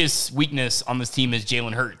biggest weakness on this team is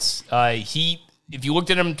Jalen Hurts. If you looked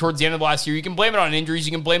at him towards the end of last year, you can blame it on injuries,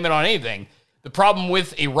 you can blame it on anything. The problem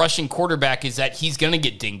with a rushing quarterback is that he's going to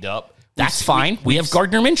get dinged up. That's fine. We have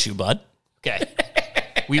Gardner Minshew, bud. Okay.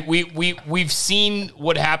 We've seen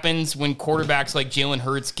what happens when quarterbacks like Jalen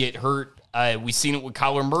Hurts get hurt. We've seen it with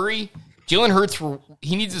Kyler Murray. Jalen Hurts,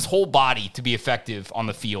 he needs his whole body to be effective on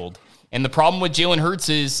the field. And the problem with Jalen Hurts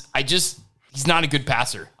is he's not a good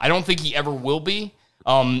passer. I don't think he ever will be.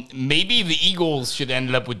 Maybe the Eagles should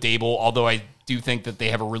end up with Dable, although I do think that they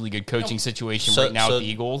have a really good coaching situation right now with the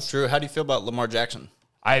Eagles. Drew, how do you feel about Lamar Jackson?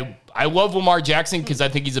 I love Lamar Jackson because I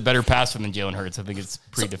think he's a better passer than Jalen Hurts. I think it's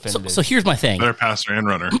pretty definitive. So here's my thing. Better passer and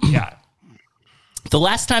runner. Yeah. The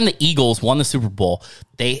last time the Eagles won the Super Bowl,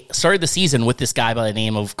 they started the season with this guy by the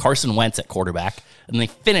name of Carson Wentz at quarterback, and they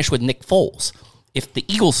finished with Nick Foles. If the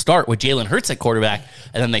Eagles start with Jalen Hurts at quarterback,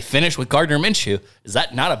 and then they finish with Gardner Minshew, is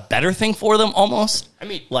that not a better thing for them almost?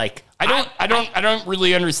 I don't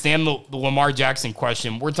really understand the Lamar Jackson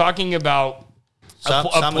question. We're talking about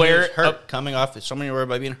a player hurt, coming off. Somebody worried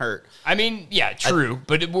about being hurt. Yeah, true.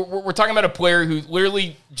 But we're talking about a player who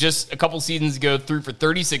literally just a couple seasons ago threw for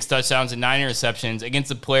 36 touchdowns and 9 interceptions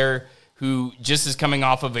against a player who just is coming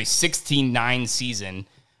off of a 16-9 season.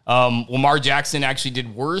 Lamar Jackson actually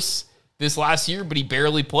did worse this last year, but he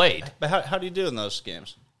barely played. But how do you do in those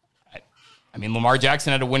games? Lamar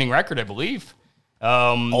Jackson had a winning record, I believe.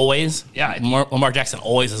 Always? Yeah. Lamar Jackson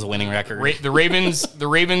always has a winning record. The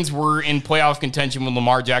Ravens were in playoff contention when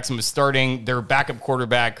Lamar Jackson was starting. Their backup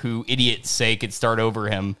quarterback, who idiots say could start over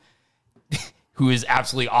him, who is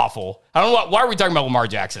absolutely awful. I don't know why are we talking about Lamar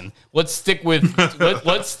Jackson. Let's stick with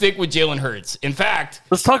Jalen Hurts. In fact,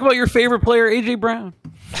 let's talk about your favorite player, AJ Brown.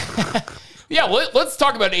 Yeah, let's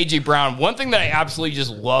talk about A.J. Brown. One thing that I absolutely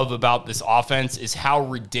just love about this offense is how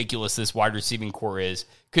ridiculous this wide receiving core is.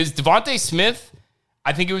 Because Devontae Smith,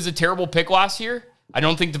 I think it was a terrible pick last year. I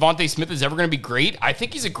don't think Devontae Smith is ever going to be great. I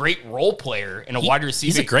think he's a great role player in a wide receiver.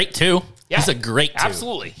 He's a great two. Yeah, he's a great two.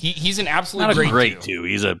 Absolutely. He's an absolute Not great two.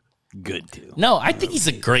 He's a good two. No, I think he's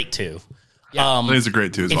a great two. Yeah. I think he's a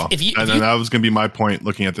great two as well. And that was going to be my point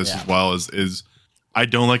looking at this as well is I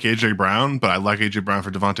don't like A.J. Brown, but I like A.J. Brown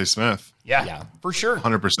for Devontae Smith. Yeah, for sure.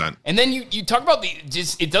 100%. And then you talk about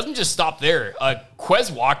it doesn't just stop there. Quez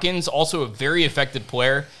Watkins, also a very effective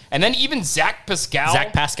player. And then even Zach Pascal.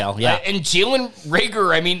 Yeah. And Jalen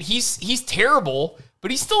Reagor, he's terrible, but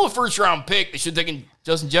he's still a first-round pick. They should have taken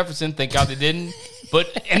Justin Jefferson. Thank God they didn't.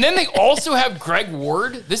 And then they also have Greg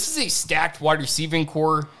Ward. This is a stacked wide receiving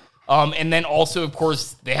core. And then also, of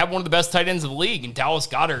course, they have one of the best tight ends of the league in Dallas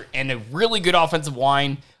Goedert and a really good offensive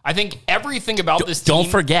line. I think everything about this team... Don't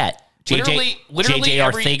forget... JJ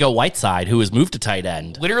Arcega-Whiteside, who has moved to tight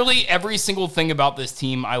end. Literally every single thing about this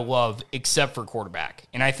team I love, except for quarterback.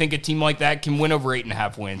 And I think a team like that can win over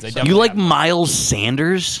 8.5 wins. You like Miles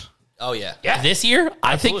Sanders? Oh, yeah. This year,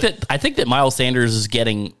 absolutely. I think that Miles Sanders is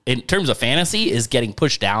getting, in terms of fantasy, is getting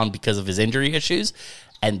pushed down because of his injury issues.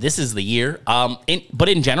 And this is the year. But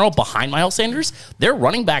in general, behind Miles Sanders, their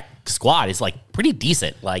running back squad is pretty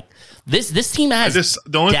decent. This team has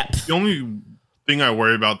depth. The only thing I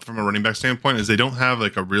worry about from a running back standpoint is they don't have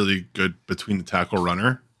a really good between the tackle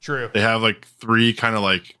runner. True. They have three kind of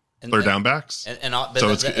third down backs.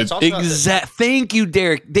 Thank you,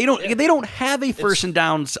 Derek. They don't have a first and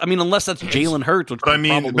downs. Unless that's Jalen Hurts. Which but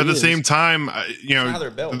at the same time,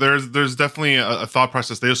 there's definitely a thought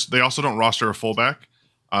process. They also don't roster a fullback.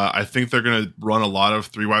 I think they're going to run a lot of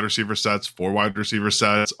 3 wide receiver sets, 4 wide receiver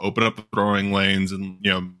sets, open up the throwing lanes, and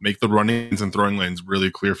make the runnings and throwing lanes really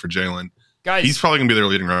clear for Jalen. Guys, he's probably going to be their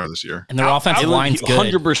leading runner this year. And their offensive line's good.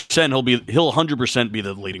 100% he'll 100% be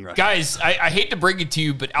the leading runner. Guys, I hate to break it to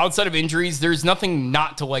you, but outside of injuries, there's nothing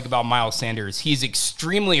not to like about Miles Sanders. He's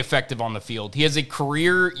extremely effective on the field. He has a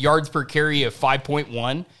career yards per carry of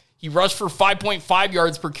 5.1. He rushed for 5.5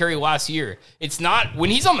 yards per carry last year. It's not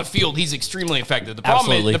when he's on the field, he's extremely effective. The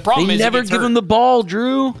problem is they never give him the ball,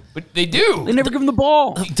 Drew. But they do. They never give him the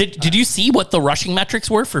ball. Did you see what the rushing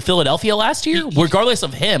metrics were for Philadelphia last year? Regardless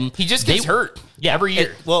of him, he just gets hurt. Yeah, every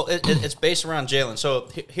year. It's based around Jalen. So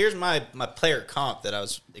here's my player comp that I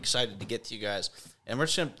was excited to get to you guys, and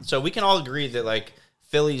so we can all agree that like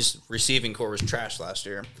Philly's receiving core was trash last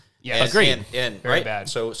year. Yeah, agreed. And very right? bad.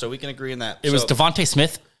 So we can agree on that. It was Devontae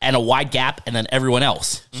Smith and a wide gap, and then everyone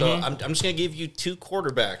else. So I'm just going to give you two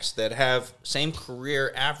quarterbacks that have same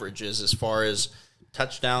career averages as far as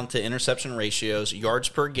touchdown to interception ratios, yards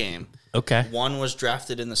per game. Okay. One was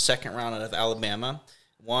drafted in the second round out of Alabama.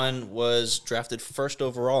 One was drafted first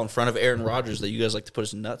overall in front of Aaron Rodgers that you guys like to put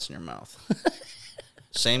his nuts in your mouth.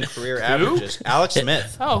 Same career averages. Alex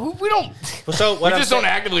Smith. Oh, we don't. So what we just don't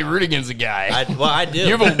actively root against the guy. I do.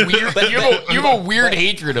 You have a weird, you have a weird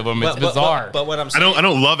hatred of him. It's bizarre. But what I'm saying, I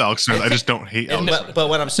don't love Alex Smith. I just don't hate Alex Smith. But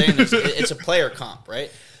what I'm saying is, it's a player comp,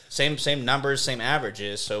 right? Same numbers, same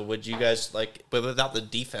averages. So would you guys but without the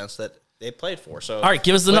defense that they played for? So all right,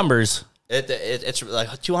 give us the numbers. It's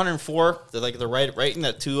like 204. They're right in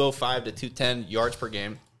that 205 to 210 yards per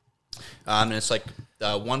game. And it's like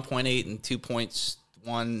 1.8 and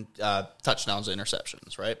 2.1 touchdowns and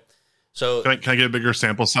interceptions, right? So can I get a bigger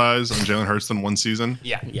sample size on Jalen Hurts than one season?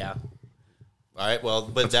 Yeah. All right, well,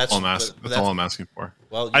 but that's all I'm asking for.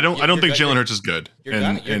 Well, I don't think Jalen Hurts is good. You're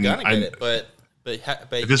gonna get it, but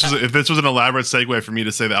if this was an elaborate segue for me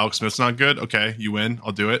to say that Alex Smith's not good, okay, you win.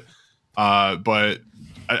 I'll do it. But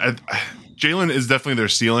Jalen is definitely their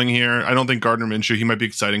ceiling here. I don't think Gardner Minshew. He might be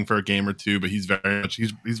exciting for a game or two, but he's very much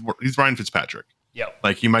he's Ryan Fitzpatrick. Yep.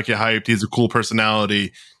 Like he might get hyped. He's a cool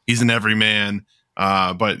personality. He's an everyman,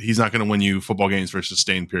 but he's not going to win you football games for a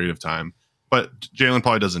sustained period of time. But Jalen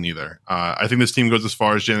probably doesn't either. I think this team goes as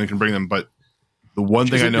far as Jalen can bring them. But the one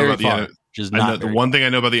thing I know about the one thing I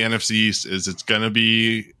know about the NFC East is it's going to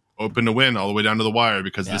be open to win all the way down to the wire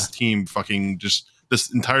because this team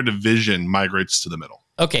this entire division migrates to the middle.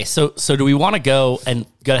 Okay, so do we want to go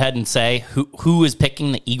ahead and say who is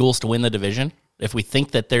picking the Eagles to win the division? If we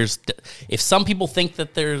think that if some people think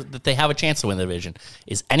that they have a chance to win the division,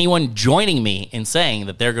 is anyone joining me in saying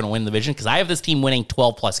that they're going to win the division? Because I have this team winning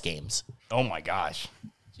 12 plus games. Oh my gosh.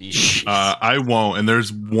 I won't. And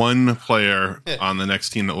there's one player on the next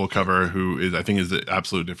team that we'll cover who I think is the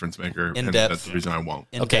absolute difference maker. In and depth. that's the reason I won't.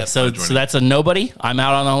 Okay, so that's a nobody. I'm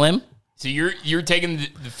out on a limb. So you're taking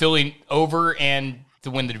the Philly over and to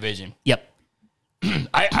win the division. Yep.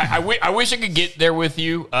 I wish I could get there with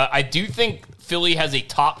you. I do think Philly has a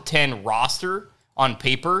top 10 roster on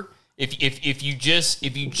paper. If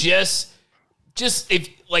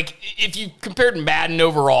you compared Madden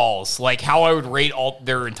overalls, like how I would rate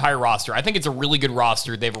their entire roster, I think it's a really good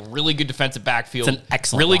roster. They have a really good defensive backfield. It's an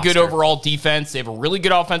excellent really roster. Good overall defense. They have a really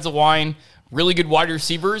good offensive line, really good wide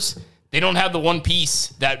receivers. They don't have the one piece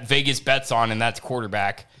that Vegas bets on, and that's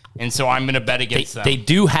quarterback. And so I'm going to bet against them. They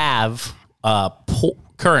do have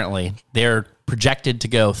currently they're projected to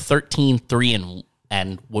go 13-3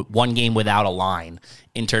 and one game without a line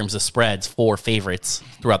in terms of spreads for favorites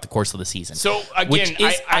throughout the course of the season. So again,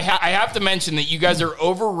 I have to mention that you guys are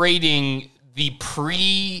overrating the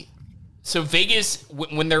So Vegas,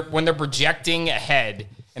 when they're projecting ahead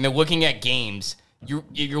and they're looking at games,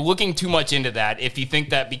 you're looking too much into that. If you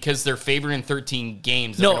think that because they're favored in 13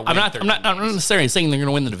 games, no, I'm not necessarily saying they're going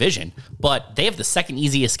to win the division, but they have the second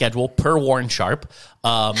easiest schedule per Warren Sharp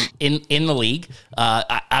in the league.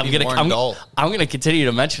 I'm going to continue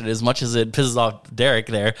to mention it as much as it pisses off Derek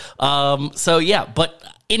there. But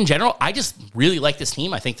in general, I just really like this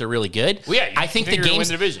team. I think they're really good. Well, yeah, I think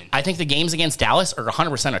the games against Dallas are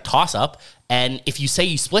 100% a toss up. And if you say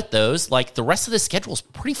you split those, like the rest of the schedule is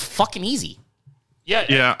pretty fucking easy.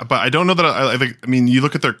 Yeah, but I don't know that I think. I mean, you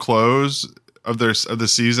look at their close of the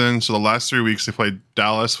season. So the last 3 weeks they played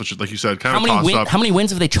Dallas, which, like you said, kind of tossed up. How many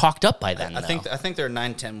wins have they chalked up by then? I think they're a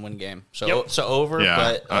 9-10 win game. So over.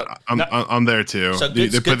 Yeah, but I'm there too. So they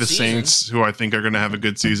play the season. Saints, who I think are going to have a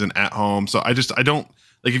good season at home. So I don't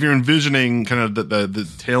like if you're envisioning kind of the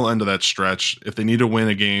tail end of that stretch. If they need to win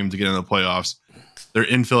a game to get into the playoffs, they're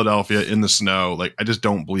in Philadelphia in the snow. Like I just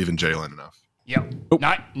don't believe in Jalen enough. Yep.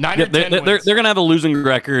 9 or 10 they're going to have a losing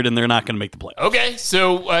record, and they're not going to make the playoffs. Okay,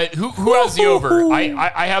 so who has the over?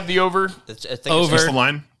 I have the over. I think over. What's the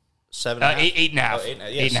line? 7.5.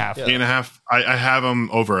 8.5. 8.5. I have them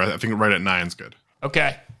over. I think right at 9 is good.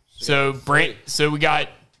 Okay. So we got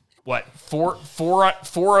what? Four up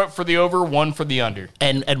for the over, 1 for the under.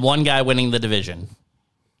 And one guy winning the division.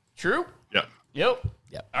 True? Yep.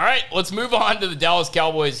 All right, let's move on to the Dallas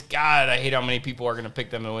Cowboys. God, I hate how many people are going to pick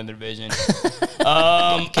them to win the division.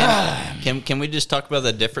 Can we just talk about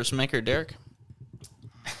the difference maker, Derek?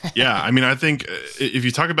 Yeah, I mean, I think if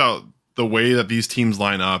you talk about the way that these teams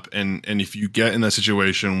line up, and if you get in that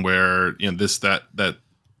situation where that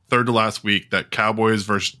third to last week, that Cowboys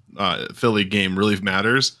versus Philly game really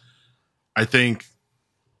matters. I think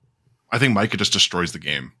Micah just destroys the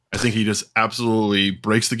game. I think he just absolutely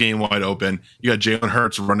breaks the game wide open. You got Jalen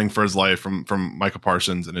Hurts running for his life from Micah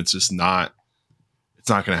Parsons, and it's just not. It's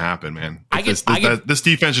not going to happen, man. This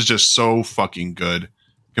defense is just so fucking good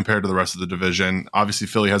compared to the rest of the division. Obviously,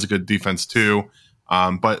 Philly has a good defense too,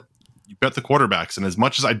 but you bet the quarterbacks. And as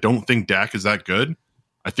much as I don't think Dak is that good,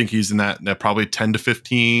 I think he's in that probably 10 to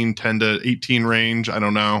 15, 10 to 18 range. I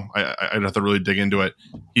don't know. I'd have to really dig into it.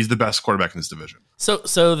 He's the best quarterback in this division.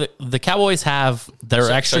 So the Cowboys have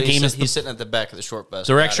their extra game. He's sitting at the back of the short bus.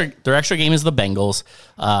 Their extra game is the Bengals.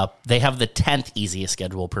 They have the 10th easiest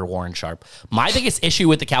schedule per Warren Sharp. My biggest issue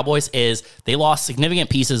with the Cowboys is they lost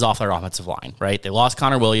significant pieces off their offensive line, right? They lost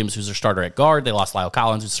Connor Williams, who's their starter at guard. They lost Lyle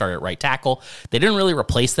Collins, who's starter at right tackle. They didn't really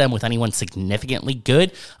replace them with anyone significantly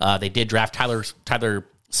good. They did draft Tyler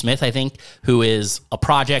Smith, I think, who is a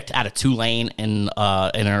project out of Tulane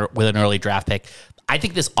with an early draft pick. I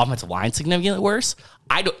think this offensive line is significantly worse.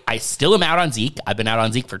 I still am out on Zeke. I've been out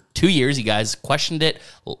on Zeke for 2 years. You guys questioned it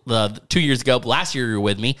 2 years ago. But last year you were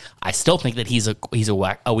with me. I still think that he's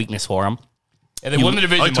a weakness for him. And they won the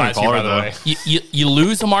division last year, by the way. You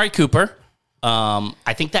lose Amari Cooper.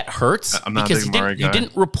 I think that hurts because you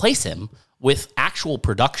didn't replace him with actual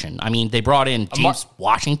production. I mean, they brought in James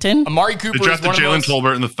Washington. Amari Cooper. They drafted Jalen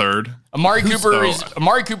Tolbert in the third. Amari Cooper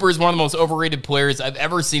is one of the most overrated players I've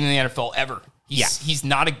ever seen in the NFL ever. He's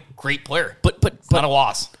not a great player, but it's not a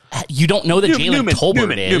loss. You don't know that Jalen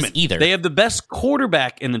Tolbert is either. They have the best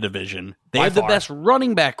quarterback in the division. They have the best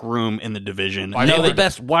running back room in the division. They have the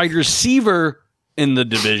best wide receiver in the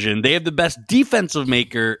division. They have the best defensive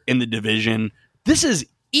maker in the division. This is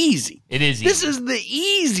easy. It is easy. This is the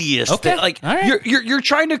easiest. Okay. Like you're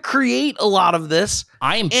trying to create a lot of this.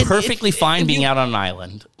 I am perfectly fine being out on an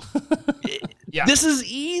island. Yeah. This is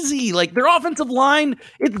easy. Like their offensive line,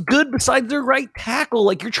 it's good besides their right tackle.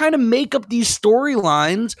 Like you're trying to make up these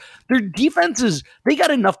storylines. Their defenses, they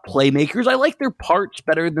got enough playmakers. I like their parts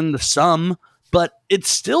better than the sum, but it's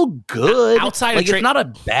still good. Outside like it's not a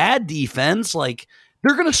bad defense. Like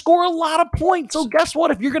they're going to score a lot of points. So guess what?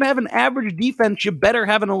 If you're going to have an average defense, you better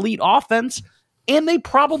have an elite offense, and they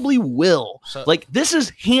probably will. So, like this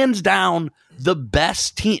is hands down the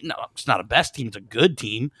best team. No, it's not a best team. It's a good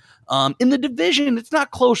team. In the division, it's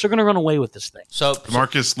not close. They're going to run away with this thing. So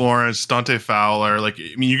Marcus Lawrence, Dante Fowler,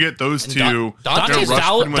 you get those two.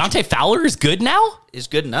 Dante Fowler is good now. Is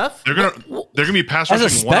good enough. They're gonna be pass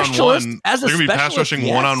rushing one on one. They're gonna be pass rushing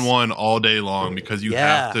one on one all day long because you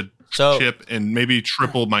have to chip and maybe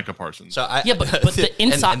triple Micah Parsons. But the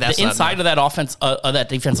inside of that offense of that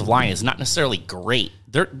defensive line is not necessarily great.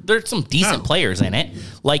 There's some decent players in it.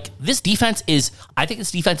 Like this defense is. I think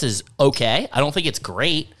this defense is okay. I don't think it's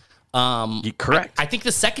great. Correct. I think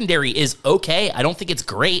the secondary is okay. I don't think it's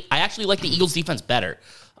great. I actually like the Eagles' defense better.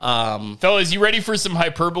 Fellas, you ready for some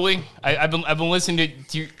hyperbole? I've been listening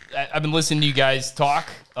to you guys talk.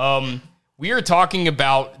 We are talking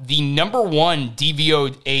about the number one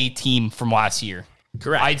DVOA team from last year.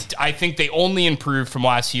 Correct. I think they only improved from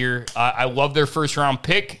last year. I love their first round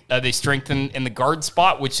pick. They strengthened in the guard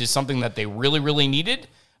spot, which is something that they really, really needed.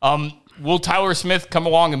 Will Tyler Smith come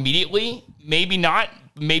along immediately? Maybe not.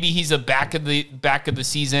 Maybe he's a back of the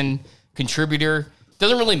season contributor.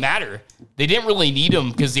 Doesn't really matter. They didn't really need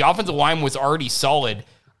him because the offensive line was already solid.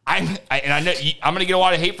 I know I'm going to get a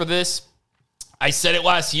lot of hate for this. I said it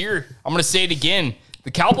last year. I'm going to say it again.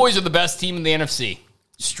 The Cowboys are the best team in the NFC,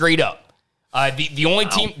 straight up. The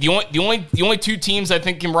only two teams I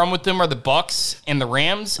think can run with them are the Bucs and the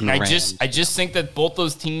Rams. And I just think that both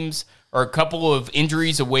those teams are a couple of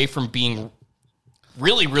injuries away from being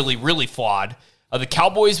really, really, really flawed. The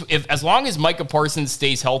Cowboys, as long as Micah Parsons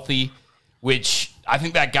stays healthy, which I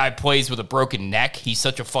think that guy plays with a broken neck. He's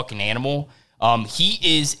such a fucking animal. He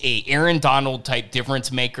is a Aaron Donald type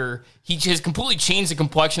difference maker. He has completely changed the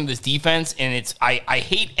complexion of this defense, and I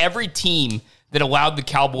hate every team that allowed the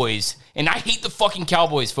Cowboys, and I hate the fucking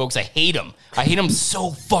Cowboys, folks. I hate them. I hate them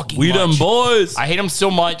so fucking much. We them boys. I hate them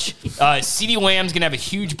so much. CeeDee Lamb's going to have a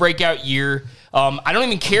huge breakout year. I don't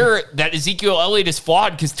even care that Ezekiel Elliott is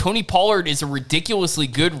flawed because Tony Pollard is a ridiculously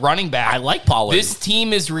good running back. I like Pollard. This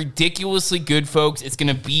team is ridiculously good, folks.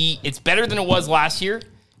 It's better than it was last year,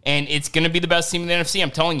 and it's going to be the best team in the NFC.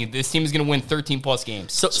 I'm telling you, this team is going to win 13-plus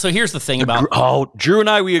games. So here's the thing about... Drew and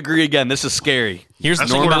I, we agree again. This is scary. Here's the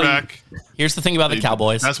thing about the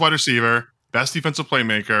Cowboys. Best wide receiver, best defensive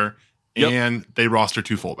playmaker, and they roster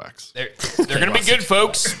two fullbacks. They're going to be good,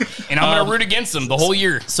 folks, and I'm going to root against them the whole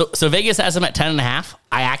year. So Vegas has them at 10.5.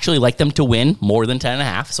 I actually like them to win more than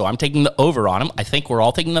 10.5, so I'm taking the over on them. I think we're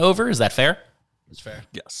all taking the over. Is that fair? That's fair.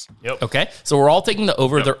 Yes. Yep. Okay, so we're all taking the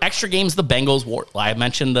over. Yep. Their extra games, the Bengals. I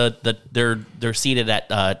mentioned they're seated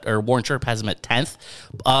at or Warren Sharp has them at 10th.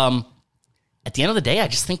 At the end of the day, I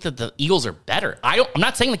just think that the Eagles are better. I'm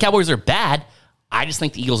not saying the Cowboys are bad. I just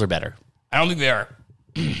think the Eagles are better. I don't think they are.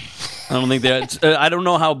 I don't think that. I don't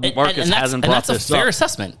know how Marcus hasn't brought this up. That's a fair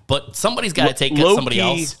assessment, but somebody's got to take somebody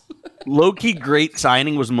else. Low-key great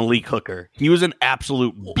signing was Malik Hooker. He was an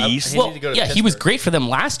absolute beast. He was great for them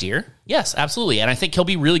last year. Yes, absolutely. And I think he'll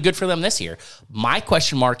be really good for them this year. My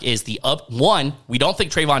question mark is one, we don't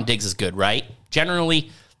think Trayvon Diggs is good, right? Generally,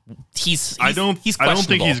 he's I don't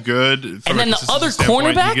think he's good. And then the other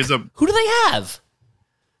cornerback, who do they have?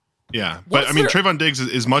 Yeah, but Trayvon Diggs,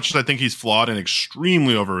 as much as I think he's flawed and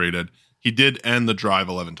extremely overrated, he did end the drive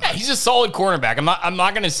 11 times. Yeah, he's a solid cornerback. I'm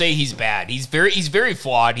not going to say he's bad. He's very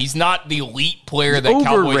flawed. He's not the elite player that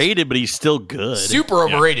overrated, but he's still good. Super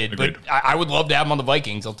overrated, but I would love to have him on the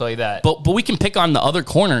Vikings. I'll tell you that. But we can pick on the other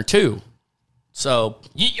corner too. So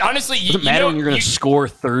honestly, it doesn't matter when you're going to score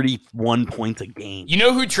 31 points a game. You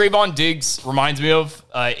know who Trayvon Diggs reminds me of?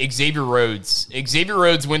 Xavier Rhodes. Xavier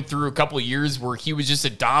Rhodes went through a couple of years where he was just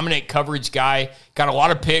a dominant coverage guy, got a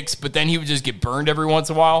lot of picks, but then he would just get burned every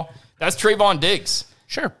once in a while. That's Trayvon Diggs.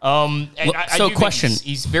 Sure. Question: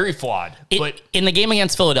 he's very flawed. But in the game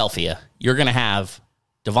against Philadelphia, you're going to have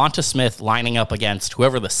Devonta Smith lining up against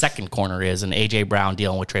whoever the second corner is, and A.J. Brown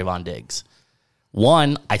dealing with Trayvon Diggs.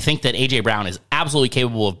 One, I think that A.J. Brown is absolutely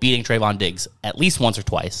capable of beating Trayvon Diggs at least once or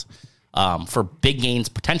twice for big gains,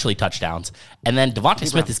 potentially touchdowns. And then Devonta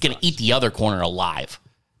Smith is going to eat the other corner alive.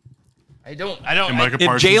 I don't. If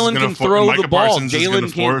Jalen can throw the ball, Jalen can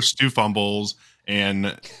force 2 fumbles. And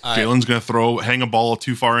Jalen's going to hang a ball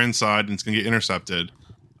too far inside, and it's going to get intercepted.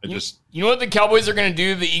 You know what the Cowboys are going to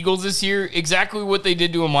do to the Eagles this year? Exactly what they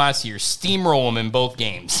did to them last year. Steamroll them in both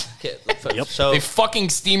games. Yep. So they fucking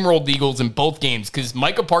steamrolled the Eagles in both games because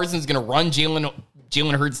Micah Parsons is going to run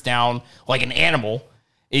Jalen Hurts down like an animal.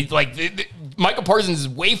 Micah Parsons is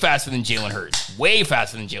way faster than Jalen Hurts. Way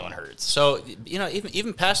faster than Jalen Hurts. So,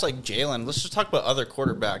 even past like Jalen, let's just talk about other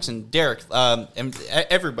quarterbacks. And Derek, and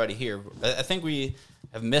everybody here, I think we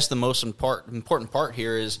have missed the most important part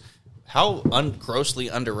here is how grossly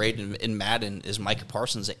underrated in Madden is Micah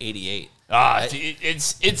Parsons at 88.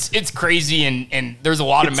 It's crazy, and there's a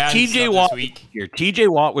lot of Madden stuff this week. TJ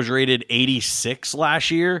Watt was rated 86 last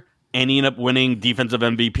year, and he ended up winning defensive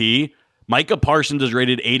MVP. Micah Parsons is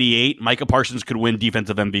rated 88. Micah Parsons could win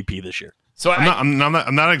defensive MVP this year. So I'm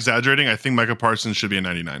not exaggerating. I think Micah Parsons should be a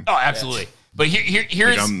 99. Oh, absolutely. But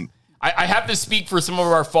here's I have to speak for some of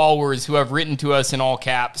our followers who have written to us in all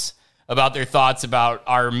caps about their thoughts about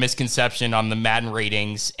our misconception on the Madden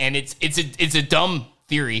ratings, and it's a dumb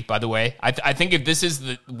theory, by the way. I think if this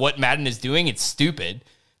is what Madden is doing, it's stupid.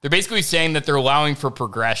 They're basically saying that they're allowing for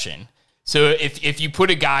progression. So if you put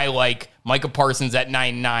a guy like Micah Parsons at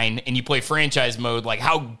 99 and you play franchise mode, like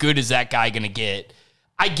how good is that guy going to get?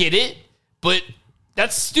 I get it, but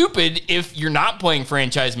that's stupid if you're not playing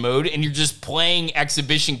franchise mode and you're just playing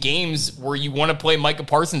exhibition games where you want to play Micah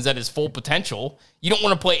Parsons at his full potential. You don't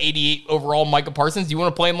want to play 88 overall Micah Parsons. You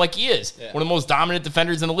want to play him like he is, one of the most dominant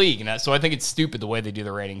defenders in the league. And so I think it's stupid the way they do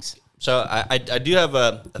the ratings. So I do have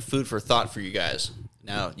a food for thought for you guys.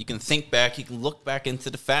 Now, you can think back, you can look back into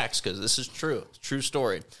the facts because this is true. It's a true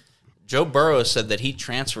story. Joe Burrow said that he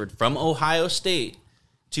transferred from Ohio State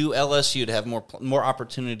to LSU to have more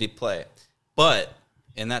opportunity to play. But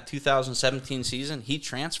in that 2017 season, he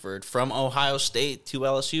transferred from Ohio State to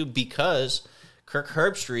LSU because Kirk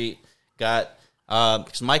Herbstreit got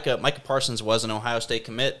because Micah Parsons was an Ohio State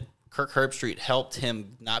commit. Kirk Herbstreit helped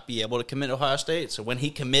him not be able to commit to Ohio State. So when he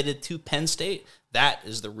committed to Penn State, that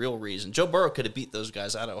is the real reason. Joe Burrow could have beat those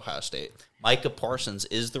guys out of Ohio State. Micah Parsons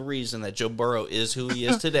is the reason that Joe Burrow is who he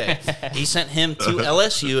is today. He sent him to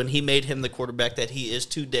LSU, and he made him the quarterback that he is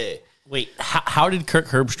today. Wait, how did Kirk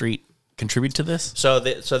Herbstreit contribute to this? So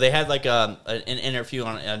they had like an interview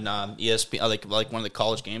on ESPN, like one of the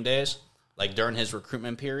college game days, like during his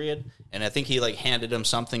recruitment period, and I think he like handed him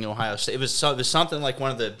something Ohio State. It was something like one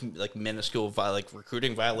of the like minuscule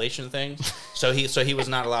recruiting violation things. So he was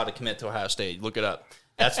not allowed to commit to Ohio State. Look it up.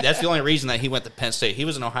 That's the only reason that he went to Penn State. He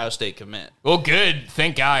was an Ohio State commit. Well, good.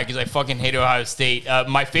 Thank God, because I fucking hate Ohio State.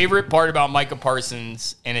 My favorite part about Micah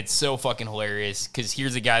Parsons, and it's so fucking hilarious, because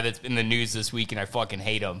here's a guy that's in the news this week, and I fucking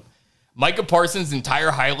hate him. Micah Parsons'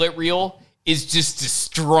 entire highlight reel is just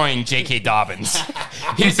destroying J.K. Dobbins.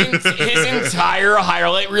 His entire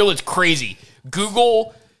highlight reel is crazy.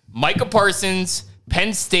 Google Micah Parsons,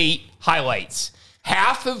 Penn State highlights.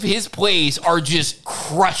 Half of his plays are just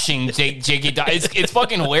crushing J.K. Dobbins. It's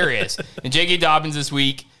fucking hilarious. And J.K. Dobbins this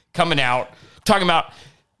week coming out, talking about,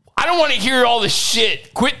 I don't want to hear all this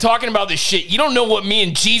shit. Quit talking about this shit. You don't know what me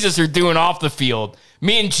and Jesus are doing off the field.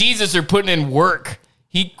 Me and Jesus are putting in work.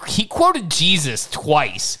 He quoted Jesus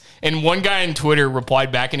twice. And one guy on Twitter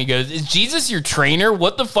replied back and he goes, "Is Jesus your trainer?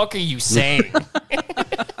 What the fuck are you saying?"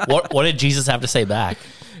 What did Jesus have to say back?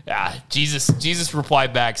 Jesus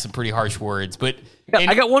replied back some pretty harsh words. But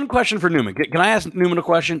I got one question for Newman. Can I ask Newman a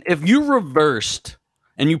question? If you reversed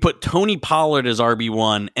and you put Tony Pollard as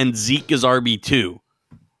RB1 and Zeke as RB2,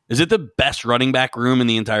 is it the best running back room in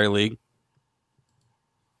the entire league?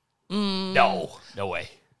 No way.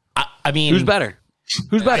 I mean, who's better?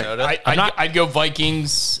 Who's better? I'd go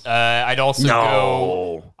Vikings. I'd also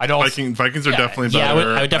go. Vikings are definitely better.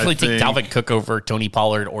 Yeah, I would definitely take Dalvin Cook over Tony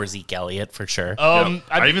Pollard or Zeke Elliott for sure.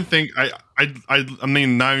 I even think I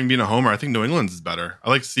mean, not even being a homer, I think New England's is better. I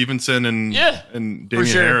like Stevenson and Damian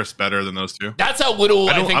Harris better than those two. That's how little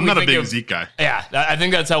I think. I'm not a big of Zeke guy. Yeah, I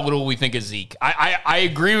think that's how little we think of Zeke. I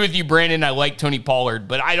agree with you, Brandon. I like Tony Pollard,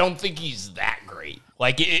 but I don't think he's that great.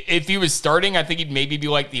 Like, if he was starting, I think he'd maybe be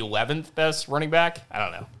like the 11th best running back. I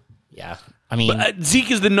don't know. Yeah. I mean, Zeke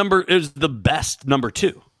is the best number 2.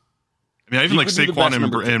 I mean, I even like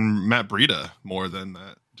Saquon and Matt Breida more than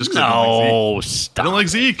that. Just because I don't like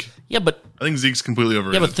Zeke. Yeah, but I think Zeke's completely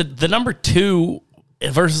overrated. Yeah, but the number 2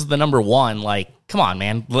 versus the number 1, like, come on,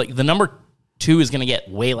 man. Like, the number 2 is going to get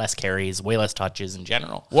way less carries, way less touches in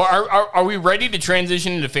general. Well, are we ready to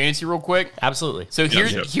transition into fantasy real quick? Absolutely. So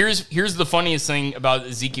here's the funniest thing about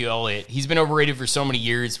Ezekiel Elliott. He's been overrated for so many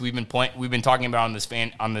years. We've been talking about on this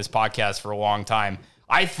podcast for a long time.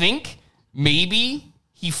 I think maybe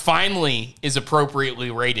he finally is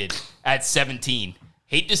appropriately rated at 17.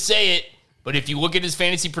 Hate to say it, but if you look at his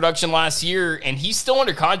fantasy production last year, and he's still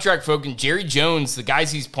under contract, folks, and Jerry Jones, the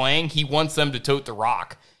guys he's playing, he wants them to tote the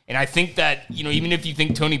rock. And I think that, even if you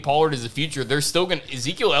think Tony Pollard is the future, they're still going to,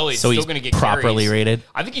 Ezekiel Elliott's still going to get properly carries. Rated.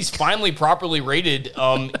 I think he's finally properly rated.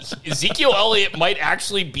 Ezekiel Elliott might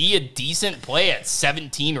actually be a decent play at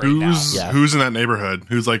 17 now. Who's in that neighborhood?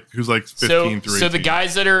 Who's like 15 through 18? So the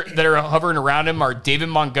guys that are hovering around him are David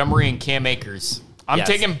Montgomery and Cam Akers. I'm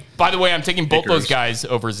taking both those guys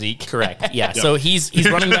over Zeke. Correct. Yeah. So he's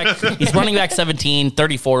running back. He's running back 17,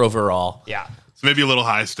 34 overall. Yeah. Maybe a little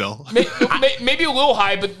high still. Maybe a little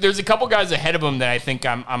high, but there's a couple guys ahead of him that I think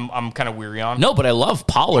I'm kind of weary on. No, but I love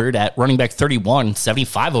Pollard at running back 31,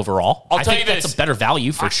 75 overall. I think that's a better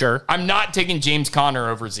value for sure. I'm not taking James Conner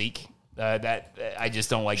over Zeke. I just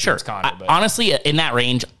don't like James Conner. But honestly, in that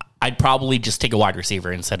range, I'd probably just take a wide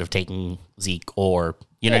receiver instead of taking Zeke or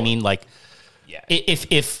what I mean, like. Yeah.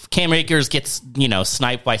 If Cam Akers gets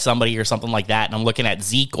sniped by somebody or something like that, and I'm looking at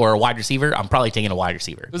Zeke or a wide receiver, I'm probably taking a wide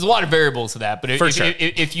receiver. There's a lot of variables to that, but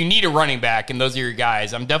if you need a running back and those are your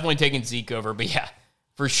guys, I'm definitely taking Zeke over. But yeah,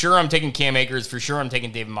 for sure I'm taking Cam Akers. For sure I'm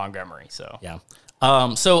taking David Montgomery. So yeah.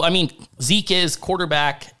 So I mean, Zeke is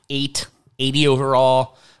quarterback 8, 80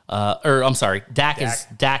 overall. Dak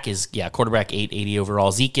is quarterback 8, 80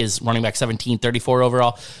 overall. Zeke is running back 17, 34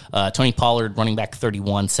 overall. Tony Pollard running back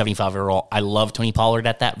 31, 75 overall. I love Tony Pollard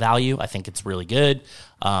at that value. I think it's really good.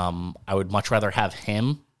 I would much rather have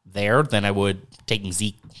him there than I would taking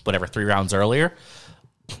Zeke 3 rounds earlier.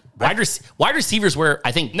 Wide receivers where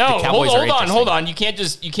I think the Cowboys are hold on. You can't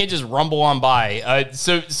just rumble on by.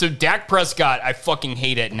 So Dak Prescott I fucking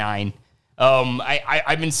hate at 9.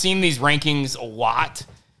 I've been seeing these rankings a lot.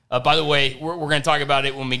 By the way, we're going to talk about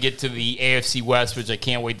it when we get to the AFC West, which I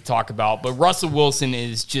can't wait to talk about. But Russell Wilson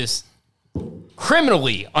is just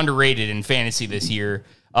criminally underrated in fantasy this year.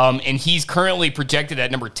 And he's currently projected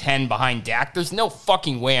at number 10 behind Dak. There's no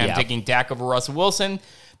fucking way I'm taking Dak over Russell Wilson.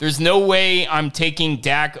 There's no way I'm taking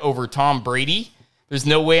Dak over Tom Brady. There's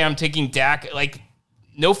no way I'm taking Dak.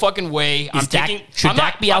 No fucking way. Should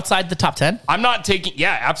Dak be outside the top 10? I'm not taking...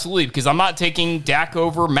 Yeah, absolutely, because I'm not taking Dak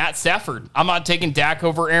over Matt Stafford. I'm not taking Dak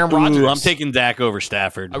over Aaron Rodgers. I'm taking Dak over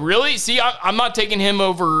Stafford. Really? See, I'm not taking him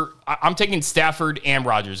over... I'm taking Stafford and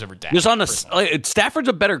Rodgers over Dak. Stafford's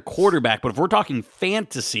a better quarterback, but if we're talking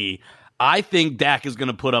fantasy, I think Dak is going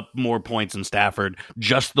to put up more points than Stafford,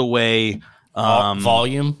 just the way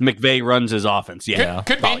volume McVay runs his offense. Yeah,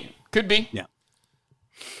 Could be. Yeah.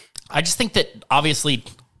 I just think that, obviously,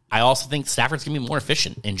 I also think Stafford's going to be more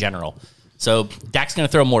efficient in general. So Dak's going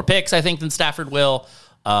to throw more picks, I think, than Stafford will.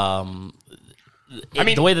 The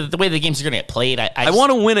way the games are going to get played, I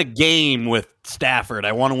want to win a game with Stafford.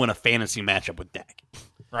 I want to win a fantasy matchup with Dak.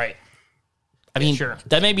 Right. Sure.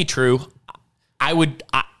 That may be true.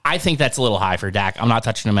 I think that's a little high for Dak. I'm not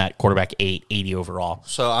touching him at quarterback 8, 80 overall.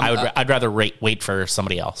 So I'd rather wait for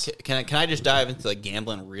somebody else. Can I just dive into the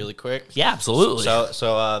gambling really quick? Yeah, absolutely.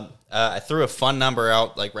 So I threw a fun number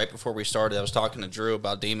out right before we started. I was talking to Drew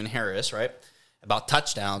about Damon Harris, right? about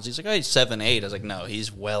touchdowns. He's like, oh, he's 7-8. I was like, no,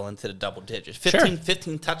 he's well into the double digits.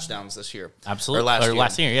 15 touchdowns this year. Absolutely. Or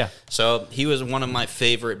last year, yeah. So he was one of my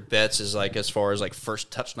favorite bets as far as first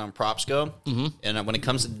touchdown props go. Mm-hmm. And when it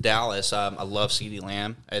comes to Dallas, I love CeeDee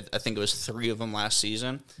Lamb. I think it was 3 of them last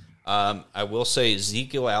season. I will say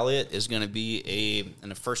Ezekiel Elliott is going to be in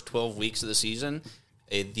the first 12 weeks of the season,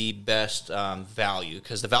 the best value,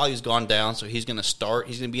 because the value's gone down. So he's going to start.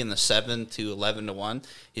 He's going to be in the 7 to 11 to 1.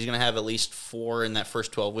 He's going to have at least 4 in that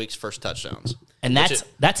first 12 weeks, first touchdowns. And that's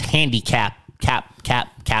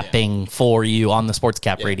capping for you on the Sports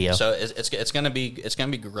Cap Radio. So it's going to be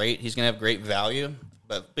great. He's going to have great value.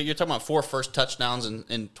 But you're talking about 4 first touchdowns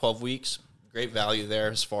in 12 weeks. Great value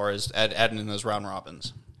there as far as adding in those round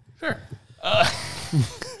robins. Sure.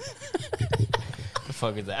 The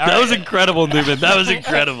fuck is that? That was incredible, Newman. That was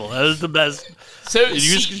incredible. That was the best. So you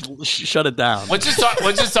just shut it down. Let's just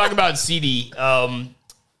talk about CD.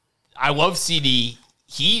 I love CD.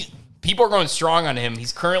 People are going strong on him.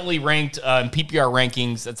 He's currently ranked in PPR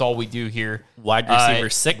rankings. That's all we do here. Wide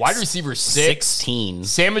receiver 6. Wide receiver 16.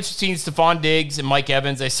 Sandwich between Stephon Diggs and Mike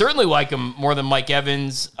Evans. I certainly like him more than Mike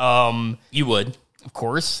Evans. You would, of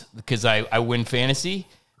course, because I win fantasy.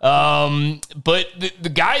 But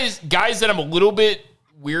the guys that I'm a little bit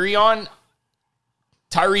weary on,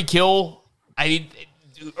 Tyreek Hill.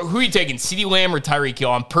 Who are you taking, CeeDee Lamb or Tyreek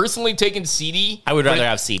Hill? I'm personally taking CeeDee. I would rather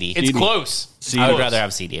have CeeDee. It's close. I would rather have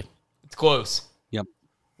CeeDee. It's close. Yep.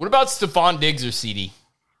 What about Stephon Diggs or CeeDee?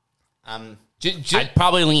 I'd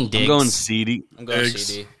probably lean Diggs. I'm going CeeDee. I'm going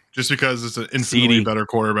CeeDee. Just because it's an infinitely better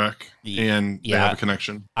quarterback and they have a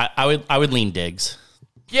connection. I would lean Diggs.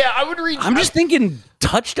 Yeah, I would read. I'm just thinking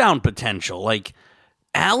touchdown potential. Like,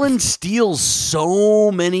 Allen steals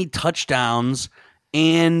so many touchdowns,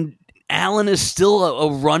 and Allen is still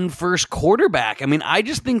a run-first quarterback. I mean, I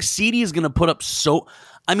just think CeeDee is going to put up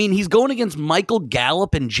he's going against Michael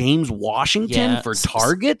Gallup and James Washington for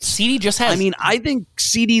targets. CeeDee just has... I think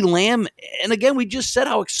CeeDee Lamb, and again, we just said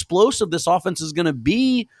how explosive this offense is going to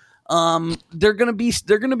be. They're going to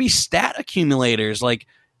be stat accumulators. Like,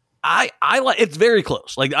 I like, it's very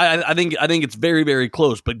close. Like, I think it's very, very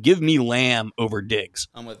close, but give me Lamb over Diggs.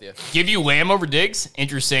 I'm with you. Give you Lamb over Diggs?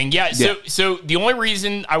 Interesting. Yeah. So the only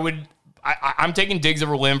reason I'm taking Diggs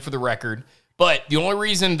over Lamb for the record, but the only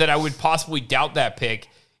reason that I would possibly doubt that pick,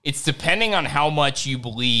 it's depending on how much you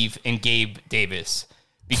believe in Gabe Davis.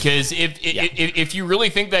 Because if you really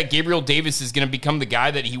think that Gabriel Davis is going to become the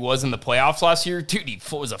guy that he was in the playoffs last year, dude, he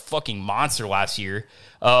was a fucking monster last year.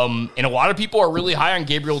 And a lot of people are really high on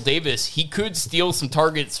Gabriel Davis. He could steal some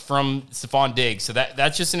targets from Stephon Diggs. So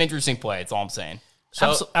that's just an interesting play. That's all I'm saying.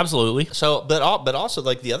 So, absolutely. So, but also,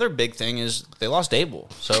 like, the other big thing is they lost Dable.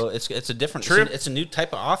 So it's a different. It's a new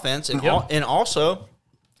type of offense, and also,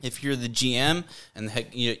 if you're the GM and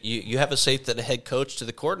you have a say that the head coach to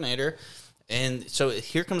the coordinator. And so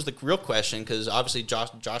here comes the real question, because obviously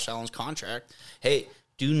Josh Allen's contract. Hey,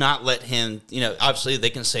 do not let him. Obviously they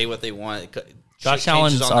can say what they want. Josh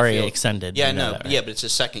Allen's already extended. Yeah, no, right? Yeah, but it's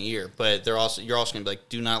his second year. But you're also going to be like,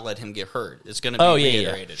 do not let him get hurt. It's going to be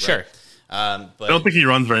reiterated. Right? Sure. But I don't think he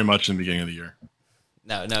runs very much in the beginning of the year.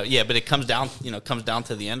 No, yeah, but it comes down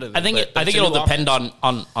to the end of it. I think it'll depend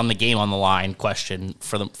on the game on the line question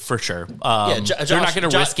for sure. They're not going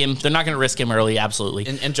to risk him. They're not going to risk him early. Absolutely.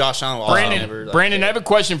 And Josh Allen also Brandon, I have a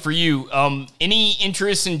question for you. Any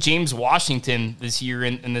interest in James Washington this year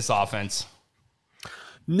in this offense?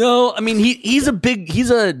 No, I mean he's a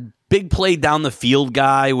big play down the field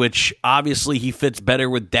guy, which obviously he fits better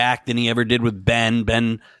with Dak than he ever did with Ben.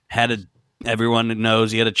 Ben had everyone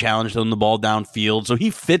knows he had a challenge throwing the ball downfield, so he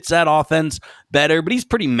fits that offense better, but he's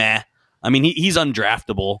pretty meh. I mean, he's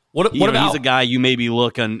undraftable. What about, he's a guy you maybe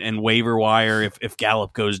look and waiver wire if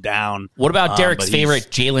Gallup goes down. What about Derek's favorite,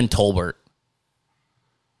 Jalen Tolbert?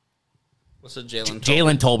 What's a Jalen Tolbert?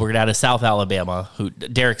 Jalen Tolbert out of South Alabama,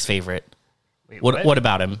 Derek's favorite. Wait, what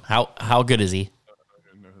about him? How good is he?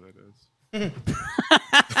 I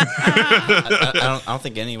don't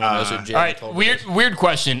think anyone knows who Jalen Tolbert is. Weird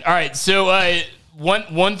question. All right, so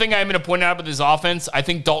one thing I'm going to point out about this offense, I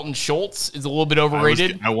think Dalton Schultz is a little bit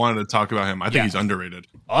overrated. I wanted to talk about him. I think he's underrated.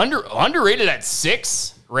 Underrated at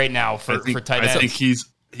 6 right now for tight ends. I think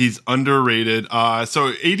he's underrated.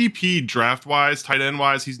 So ADP draft wise, tight end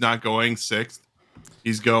wise, he's not going 6th.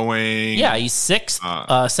 He's going. Yeah, he's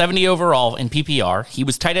 6th, 70 overall in PPR. He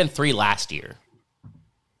was tight end 3 last year.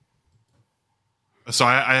 So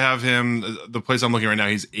I have him. The place I'm looking right now,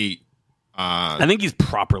 he's 8. I think he's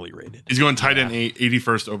properly rated. He's going tight end 8,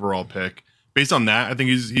 81st overall pick. Based on that, I think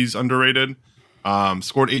he's underrated.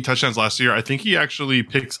 Scored 8 touchdowns last year. I think he actually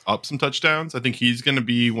picks up some touchdowns. I think he's going to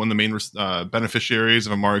be one of the main beneficiaries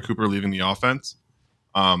of Amari Cooper leaving the offense.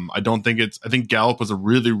 I think Gallup was a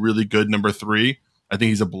really, really good number 3. I think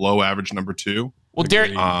he's a below average number 2. Well,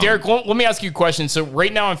 Derek, let me ask you a question. So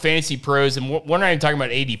right now in Fantasy Pros, and we're not even talking about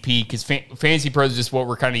ADP because Fantasy Pros is just what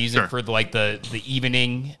we're kind of using for the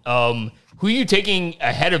evening. Who are you taking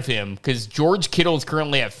ahead of him? Because George Kittle is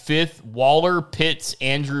currently at 5th. Waller, Pitts,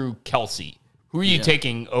 Andrew, Kelsey. Who are you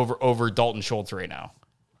taking over Dalton Schultz right now?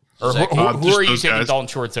 Or who are you taking guys. Dalton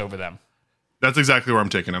Schultz over them? That's exactly where I'm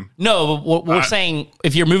taking him. No, but we're saying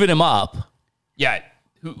if you're moving him up. Yeah.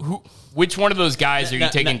 Which one of those guys are you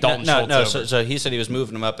taking Dalton Schultz over? So he said he was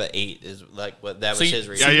moving him up at 8. Is like what that was his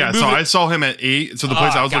reason. Yeah. So I saw him at 8. So the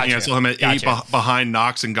place I was looking at, I saw him at 8 behind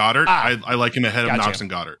Knox and Goddard. I like him ahead of Knox and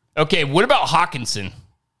Goddard. Okay. What about Hawkinson?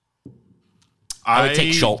 I would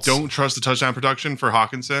take Schultz. Don't trust the touchdown production for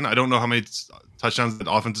Hawkinson. I don't know how many touchdowns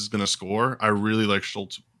the offense is going to score. I really like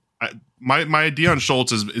Schultz. My idea on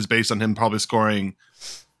Schultz is based on him probably scoring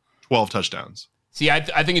 12 touchdowns. See, I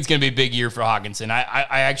think it's going to be a big year for Hawkinson. I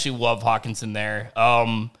actually love Hawkinson there.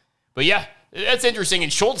 But yeah, that's interesting.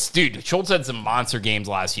 And Schultz had some monster games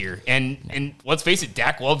last year. And let's face it,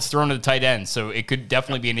 Dak loves throwing to the tight end, so it could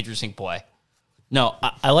definitely be an interesting play. No,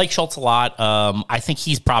 I like Schultz a lot. I think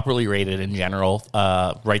he's properly rated in general.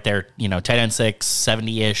 Right there, tight end 6,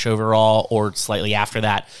 70-ish overall, or slightly after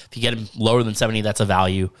that. If you get him lower than 70, that's a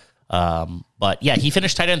value. But yeah, he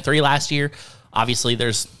finished tight end 3 last year. Obviously,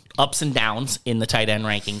 there's ups and downs in the tight end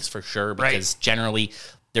rankings for sure, because generally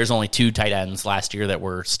there's only 2 tight ends last year that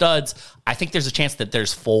were studs. I think there's a chance that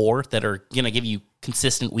there's 4 that are going to give you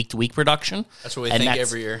consistent week-to-week production. That's what we think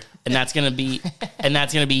every year. And that's going to be,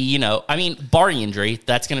 barring injury,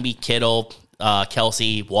 that's going to be Kittle,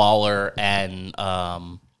 Kelsey, Waller, and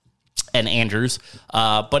Andrews.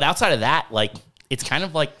 But outside of that, it's kind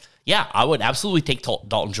of I would absolutely take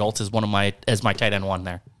Dalton Schultz as my tight end 1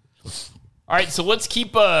 there. All right, so let's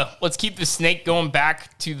keep the snake going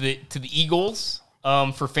back to the Eagles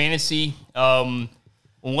for fantasy.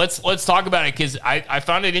 Let's talk about it, because I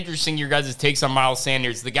found it interesting your guys' takes on Miles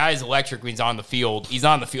Sanders. The guy is electric when he's on the field. He's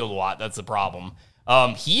on the field a lot. That's the problem.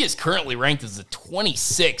 He is currently ranked as the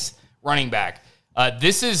 26th running back.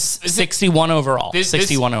 This is 61 overall.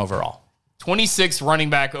 61 overall. 26th running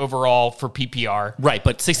back overall for PPR. Right,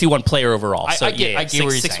 but 61 player overall. I get where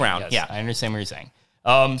you're saying. 6th round. Yes, I understand what you're saying.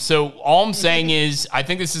 So all I'm saying is I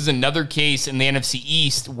think this is another case in the NFC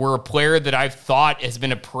East where a player that I've thought has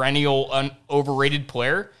been a perennial overrated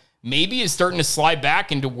player maybe is starting to slide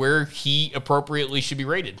back into where he appropriately should be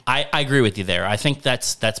rated. I agree with you there. I think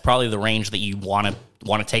that's probably the range that you want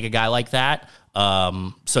to take a guy like that.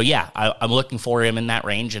 So yeah, I'm looking for him in that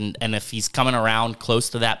range, and if he's coming around close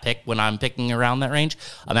to that pick when I'm picking around that range,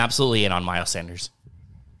 I'm absolutely in on Miles Sanders.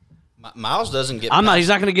 Miles doesn't get. He's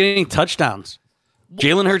not going to get any touchdowns.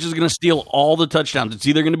 Jalen Hurts is going to steal all the touchdowns. It's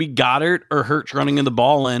either going to be Goddard or Hurts running in the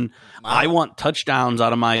ball, and I want touchdowns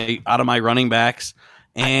out of my running backs.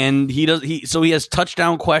 And he has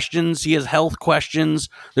touchdown questions. He has health questions.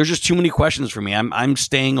 There's just too many questions for me. I'm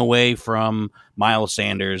staying away from Miles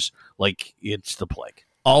Sanders like it's the plague.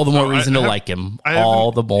 All the more reason to like him.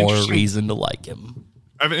 All the more reason to like him.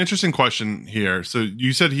 I have an interesting question here. So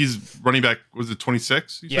you said he's running back, was it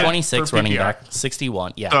 26? Yeah, 26 running back,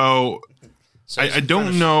 61. Yeah. So I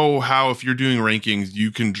don't know how, if you're doing rankings,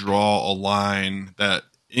 you can draw a line that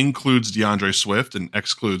includes DeAndre Swift and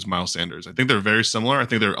excludes Miles Sanders. I think they're very similar. I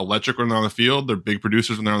think they're electric when they're on the field. They're big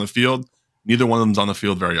producers when they're on the field. Neither one of them's on the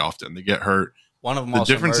field very often. They get hurt. One of them. The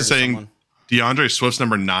difference is saying DeAndre Swift's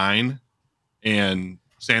number 9 and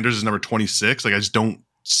Sanders is number 26. I just don't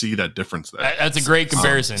see that difference there. That's a great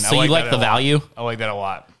comparison. So you like the value? I like that a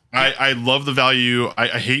lot. I love the value.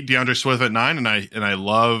 I hate DeAndre Swift at 9, and I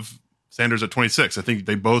love Sanders at 26. I think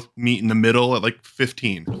they both meet in the middle at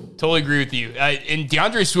 15. Totally agree with you. And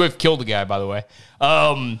DeAndre Swift killed a guy, by the way.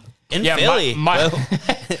 In Philly. That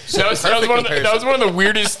was one of the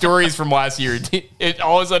weirdest stories from last year.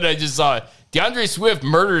 All of a sudden, I just saw DeAndre Swift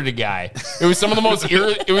murdered a guy. It was some of the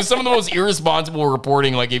most irresponsible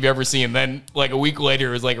reporting you've ever seen. Then a week later,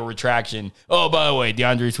 it was a retraction. Oh, by the way,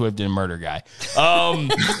 DeAndre Swift didn't murder a guy.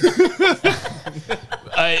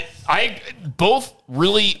 I both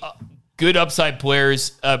really good upside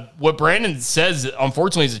players. What Brandon says,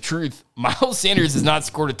 unfortunately, is the truth. Miles Sanders has not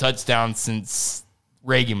scored a touchdown since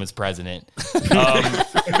Reagan was president.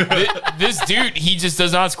 This dude, he just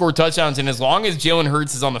does not score touchdowns, and as long as Jalen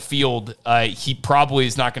Hurts is on the field, he probably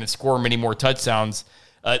is not going to score many more touchdowns.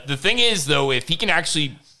 The thing is, though, if he can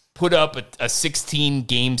actually put up a 16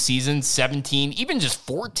 game season, 17, even just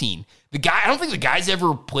 14. I don't think the guy's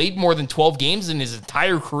ever played more than 12 games in his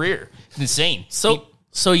entire career. It's insane. So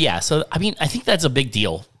I mean, I think that's a big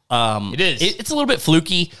deal. It is. It's a little bit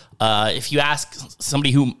fluky. If you ask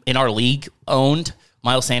somebody who in our league owned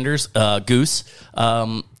Miles Sanders, Goose,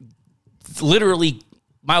 literally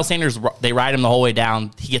Miles Sanders, they ride him the whole way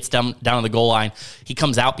down. He gets down to the goal line. He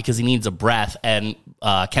comes out because he needs a breath, and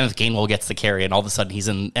Kenneth Gainwell gets the carry, and all of a sudden he's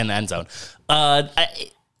in the end zone. I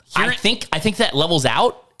think that levels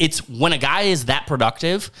out. It's when a guy is that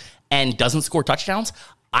productive and doesn't score touchdowns,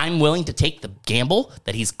 I'm willing to take the gamble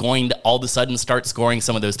that he's going to all of a sudden start scoring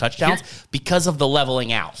some of those touchdowns because of the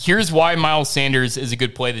leveling out. Here's why Miles Sanders is a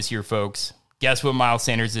good play this year, folks. Guess what Miles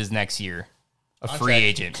Sanders is next year? Free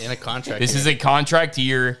agent. In a contract. This is a contract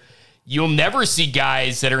year. You'll never see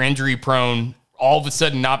guys that are injury prone all of a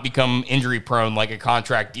sudden not become injury prone like a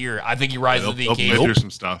contract year. I think he rises to the occasion. They'll some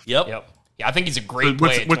stuff. Yep. Yeah, I think he's a great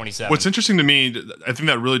play at 27. What's interesting to me, I think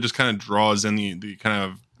that really just kind of draws in the kind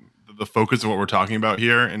of the focus of what we're talking about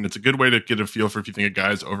here, and it's a good way to get a feel for if you think a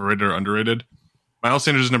guy is overrated or underrated. Miles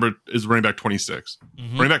Sanders' number is running back 26.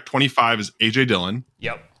 Mm-hmm. Running back 25 is A.J. Dillon.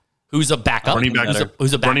 Yep. Who's a backup?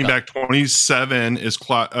 Who's a backup? Running back 27 is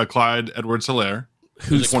Clyde Edwards-Helaire.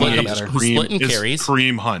 Who's 28 is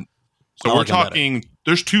Kareem Hunt. So we're talking,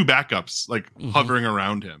 there's two backups hovering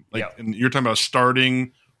around him. And you're talking about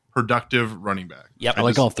starting productive running back. Yep. I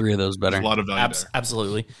like all three of those better. There's a lot of value there.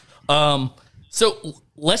 Absolutely. So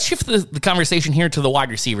let's shift the conversation here to the wide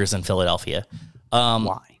receivers in Philadelphia.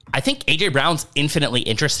 Why? I think A.J. Brown's infinitely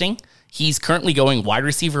interesting. He's currently going wide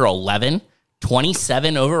receiver 11,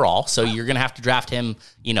 27 overall. So you're going to have to draft him,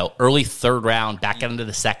 early third round, back into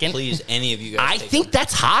the second. Please, any of you guys. I think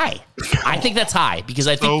that's high. I think that's high because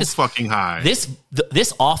I think this fucking high. This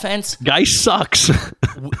offense, guy sucks.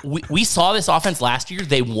 we saw this offense last year.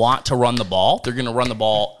 They want to run the ball. They're going to run the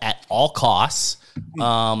ball at all costs.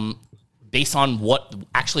 Based on what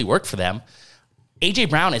actually worked for them. A.J.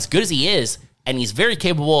 Brown, as good as he is, and he's very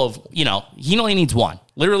capable of, he only needs one.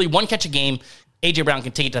 Literally one catch a game, A.J. Brown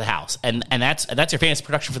can take it to the house. And that's your fantasy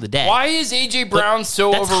production for the day. Why is A.J. Brown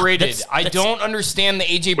so overrated? I don't understand the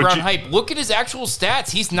A.J. Brown hype. Look at his actual stats.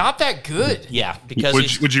 He's not that good. Yeah.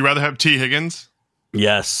 Because would you rather have T. Higgins?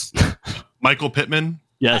 Yes. Michael Pittman?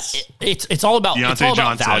 Yes. It's all about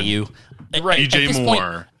value. Right. DJ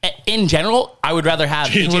Moore. Point, in general, I would rather have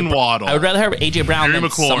Jalen Waddle. I would rather have A.J. Brown than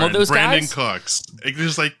McLaurin, some of those Brandon guys. Cooks.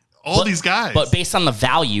 Just all these guys. But based on the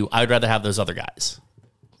value, I would rather have those other guys.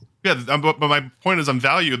 Yeah, but my point is on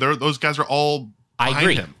value. Those guys are all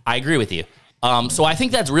behind him. I agree with you. So I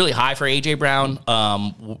think that's really high for A.J. Brown.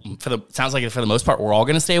 Sounds like for the most part, we're all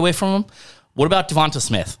going to stay away from him. What about Devonta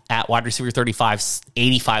Smith at wide receiver 35,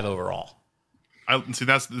 85 overall?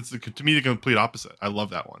 That's to me the complete opposite. I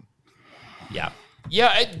love that one. Yeah.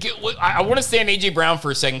 Yeah, I want to stay on A.J. Brown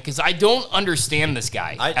for a second because I don't understand this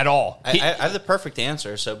guy at all. I have the perfect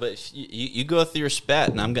answer, but you go through your spat,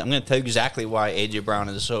 and I'm going to tell you exactly why A.J. Brown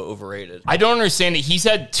is so overrated. I don't understand it. He's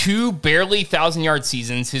had 2 barely 1,000-yard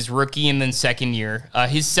seasons, his rookie and then second year.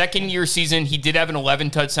 His second-year season, he did have an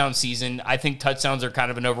 11-touchdown season. I think touchdowns are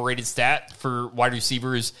kind of an overrated stat for wide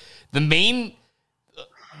receivers. The main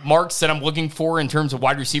marks that I'm looking for in terms of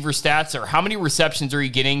wide receiver stats are how many receptions are you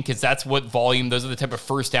getting, because that's what volume, those are the type of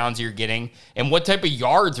first downs you're getting, and what type of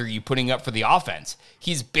yards are you putting up for the offense.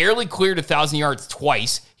 He's barely cleared 1,000 yards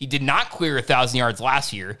twice. He did not clear 1,000 yards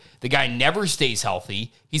last year. The guy never stays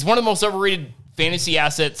healthy. He's one of the most overrated fantasy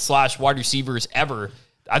assets / wide receivers ever.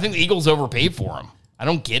 I think the Eagles overpaid for him. I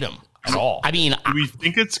don't get him at all. I mean, do we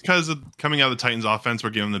think it's because of coming out of the Titans offense, we're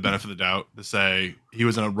giving him the benefit of the doubt to say he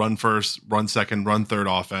was in a run first, run second, run third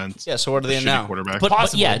offense? Yeah, so what are they in now? Quarterback. But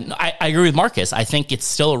I agree with Marcus. I think it's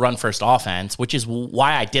still a run first offense, which is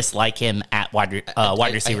why I dislike him at wide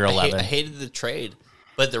receiver 11. I hated the trade,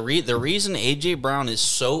 but the reason A.J. Brown is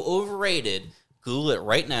so overrated, Google it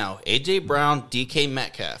right now. A.J. Brown, DK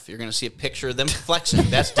Metcalf. You're going to see a picture of them flexing.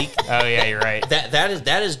 That's DK. Oh yeah, you're right. That is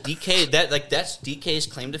DK. That's DK's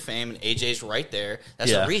claim to fame, and AJ's right there.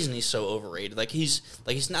 That's the reason he's so overrated. He's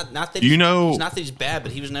not that he's not that he's bad,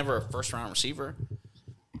 but he was never a first round receiver.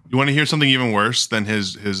 You want to hear something even worse than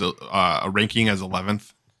his ranking as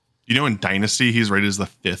 11th? In Dynasty he's rated as the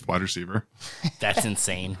 5th wide receiver. That's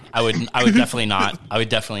insane. I would definitely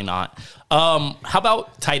not. How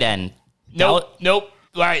about tight end? Nope. All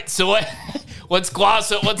right, so let's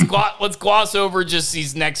gloss over just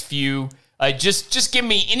these next few. Just give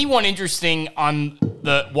me anyone interesting on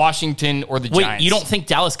the Washington or the Giants. Wait, you don't think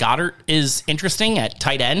Dallas Goedert is interesting at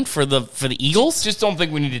tight end for the Eagles? Just don't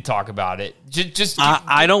think we need to talk about it.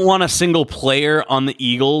 I don't want a single player on the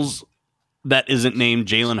Eagles that isn't named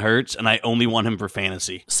Jalen Hurts, and I only want him for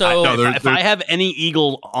fantasy. So if I have any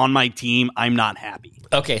Eagle on my team, I'm not happy.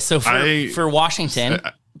 Okay, so for Washington,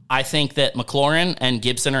 I think that McLaurin and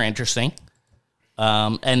Gibson are interesting.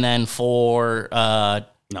 And then for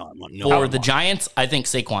the Giants, I think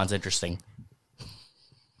Saquon's interesting.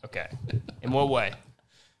 Okay. In what way?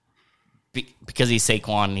 Because he's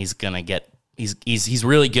Saquon, and he's gonna get. He's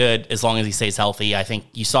really good as long as he stays healthy. I think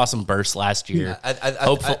you saw some bursts last year.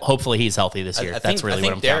 Hopefully he's healthy this year. That's really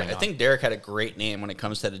what I'm counting on. I think Derek had a great name when it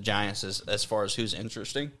comes to the Giants as far as who's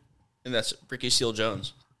interesting, and that's Ricky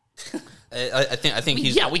Seals-Jones. I think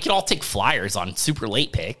he's. Yeah, we could all take flyers on super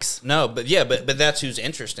late picks. No, but that's who's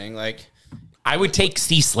interesting. Like, I would take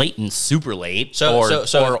Steve Slayton super late or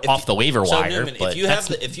off the waiver wire. Newman,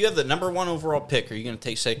 if you have the number 1 overall pick, are you going to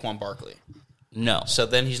take Saquon Barkley? No. So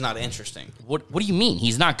then he's not interesting. What do you mean?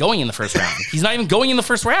 He's not going in the first round. He's not even going in the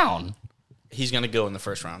first round. He's going to go in the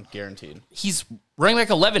first round, guaranteed. He's running back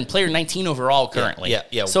 11, player 19 overall currently.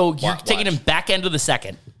 Yeah. So you're taking him back end of the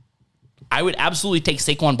second. I would absolutely take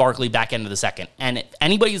Saquon Barkley back end of the second. And if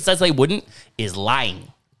anybody that says they wouldn't is lying.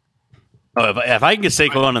 Oh, if I can get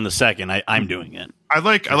Saquon in the second, I'm doing it. I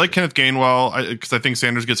like Kenneth Gainwell because I think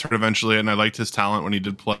Sanders gets hurt eventually, and I liked his talent when he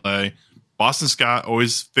did play. Boston Scott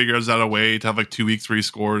always figures out a way to have like 2 weeks where he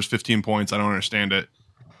scores 15 points. I don't understand it.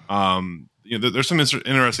 There's some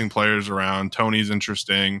interesting players around. Tony's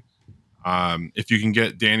interesting. If you can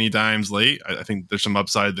get Danny Dimes late, I think there's some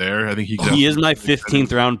upside there. I think he is my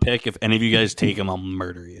 15th round pick. If any of you guys take him, I'll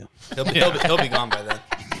murder you. He'll be gone by then.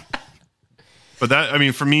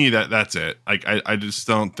 But for me, that's it. Like, I just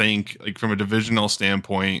don't think, like, from a divisional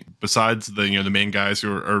standpoint, besides the main guys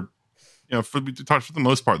who are for the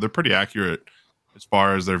most part, they're pretty accurate as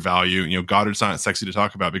far as their value. Goddard's not sexy to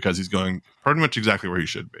talk about because he's going pretty much exactly where he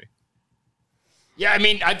should be. Yeah, I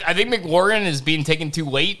think McLaurin is being taken too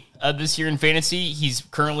late this year in fantasy. He's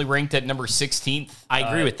currently ranked at number 16th. I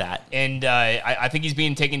agree with that. And I think he's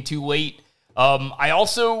being taken too late. I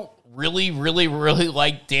also really, really, really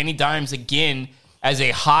like Danny Dimes again as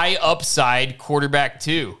a high upside quarterback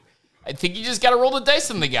too. I think you just got to roll the dice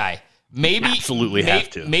on the guy. Absolutely have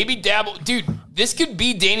to. Maybe dabble. Dude, this could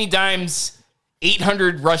be Danny Dimes'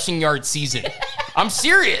 800 rushing yard season. I'm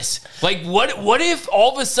serious. Like, what if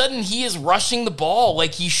all of a sudden he is rushing the ball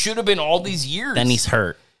like he should have been all these years? Then he's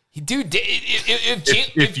hurt. Dude,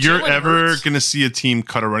 if you're ever going to see a team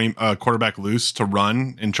cut a quarterback loose to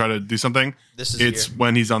run and try to do something, it's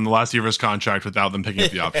when he's on the last year of his contract without them picking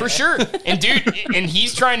up the option. For sure. And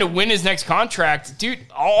he's trying to win his next contract. Dude,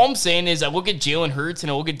 all I'm saying is I look at Jalen Hurts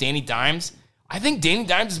and I look at Danny Dimes. I think Danny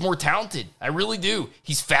Dimes is more talented. I really do.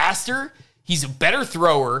 He's faster. He's a better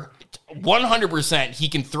thrower. 100%. He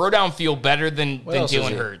can throw downfield better than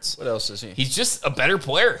Jalen Hurts. What else is he? He's just a better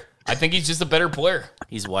player. I think he's just a better player.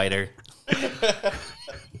 He's whiter.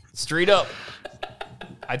 Straight up.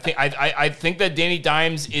 I think that Danny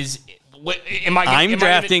Dimes is. I'm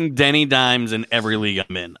drafting Danny Dimes in every league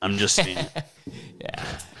I'm in. I'm just saying. Yeah.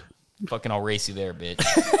 Fucking all racy there, bitch.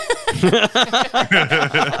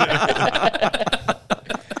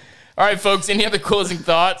 All right, folks. Any other closing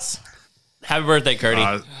thoughts? Happy birthday,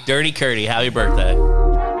 Curdy. Dirty Curdy. Happy birthday.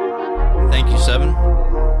 Thank you, Seven.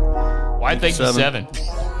 Why thank you, Seven?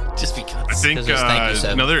 Just because. I think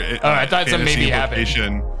another I thought something maybe happened.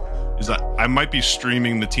 Is that I might be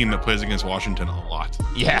streaming the team that plays against Washington a lot.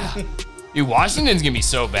 Yeah. Dude, Washington's going to be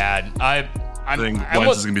so bad. I think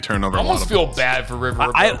Wentz is going to be turned over a lot. I almost feel bad for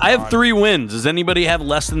River. I have 3 wins. Does anybody have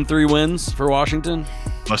less than 3 wins for Washington?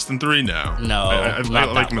 Less than 3? No. I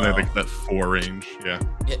like them in that 4 range. Yeah.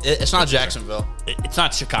 It's not Jacksonville. It's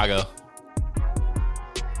not Chicago.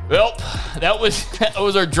 Well, that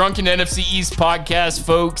was our Drunken NFC East podcast,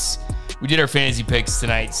 folks. We did our fantasy picks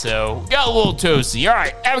tonight, so we got a little toasty. All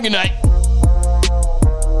right, have a good night.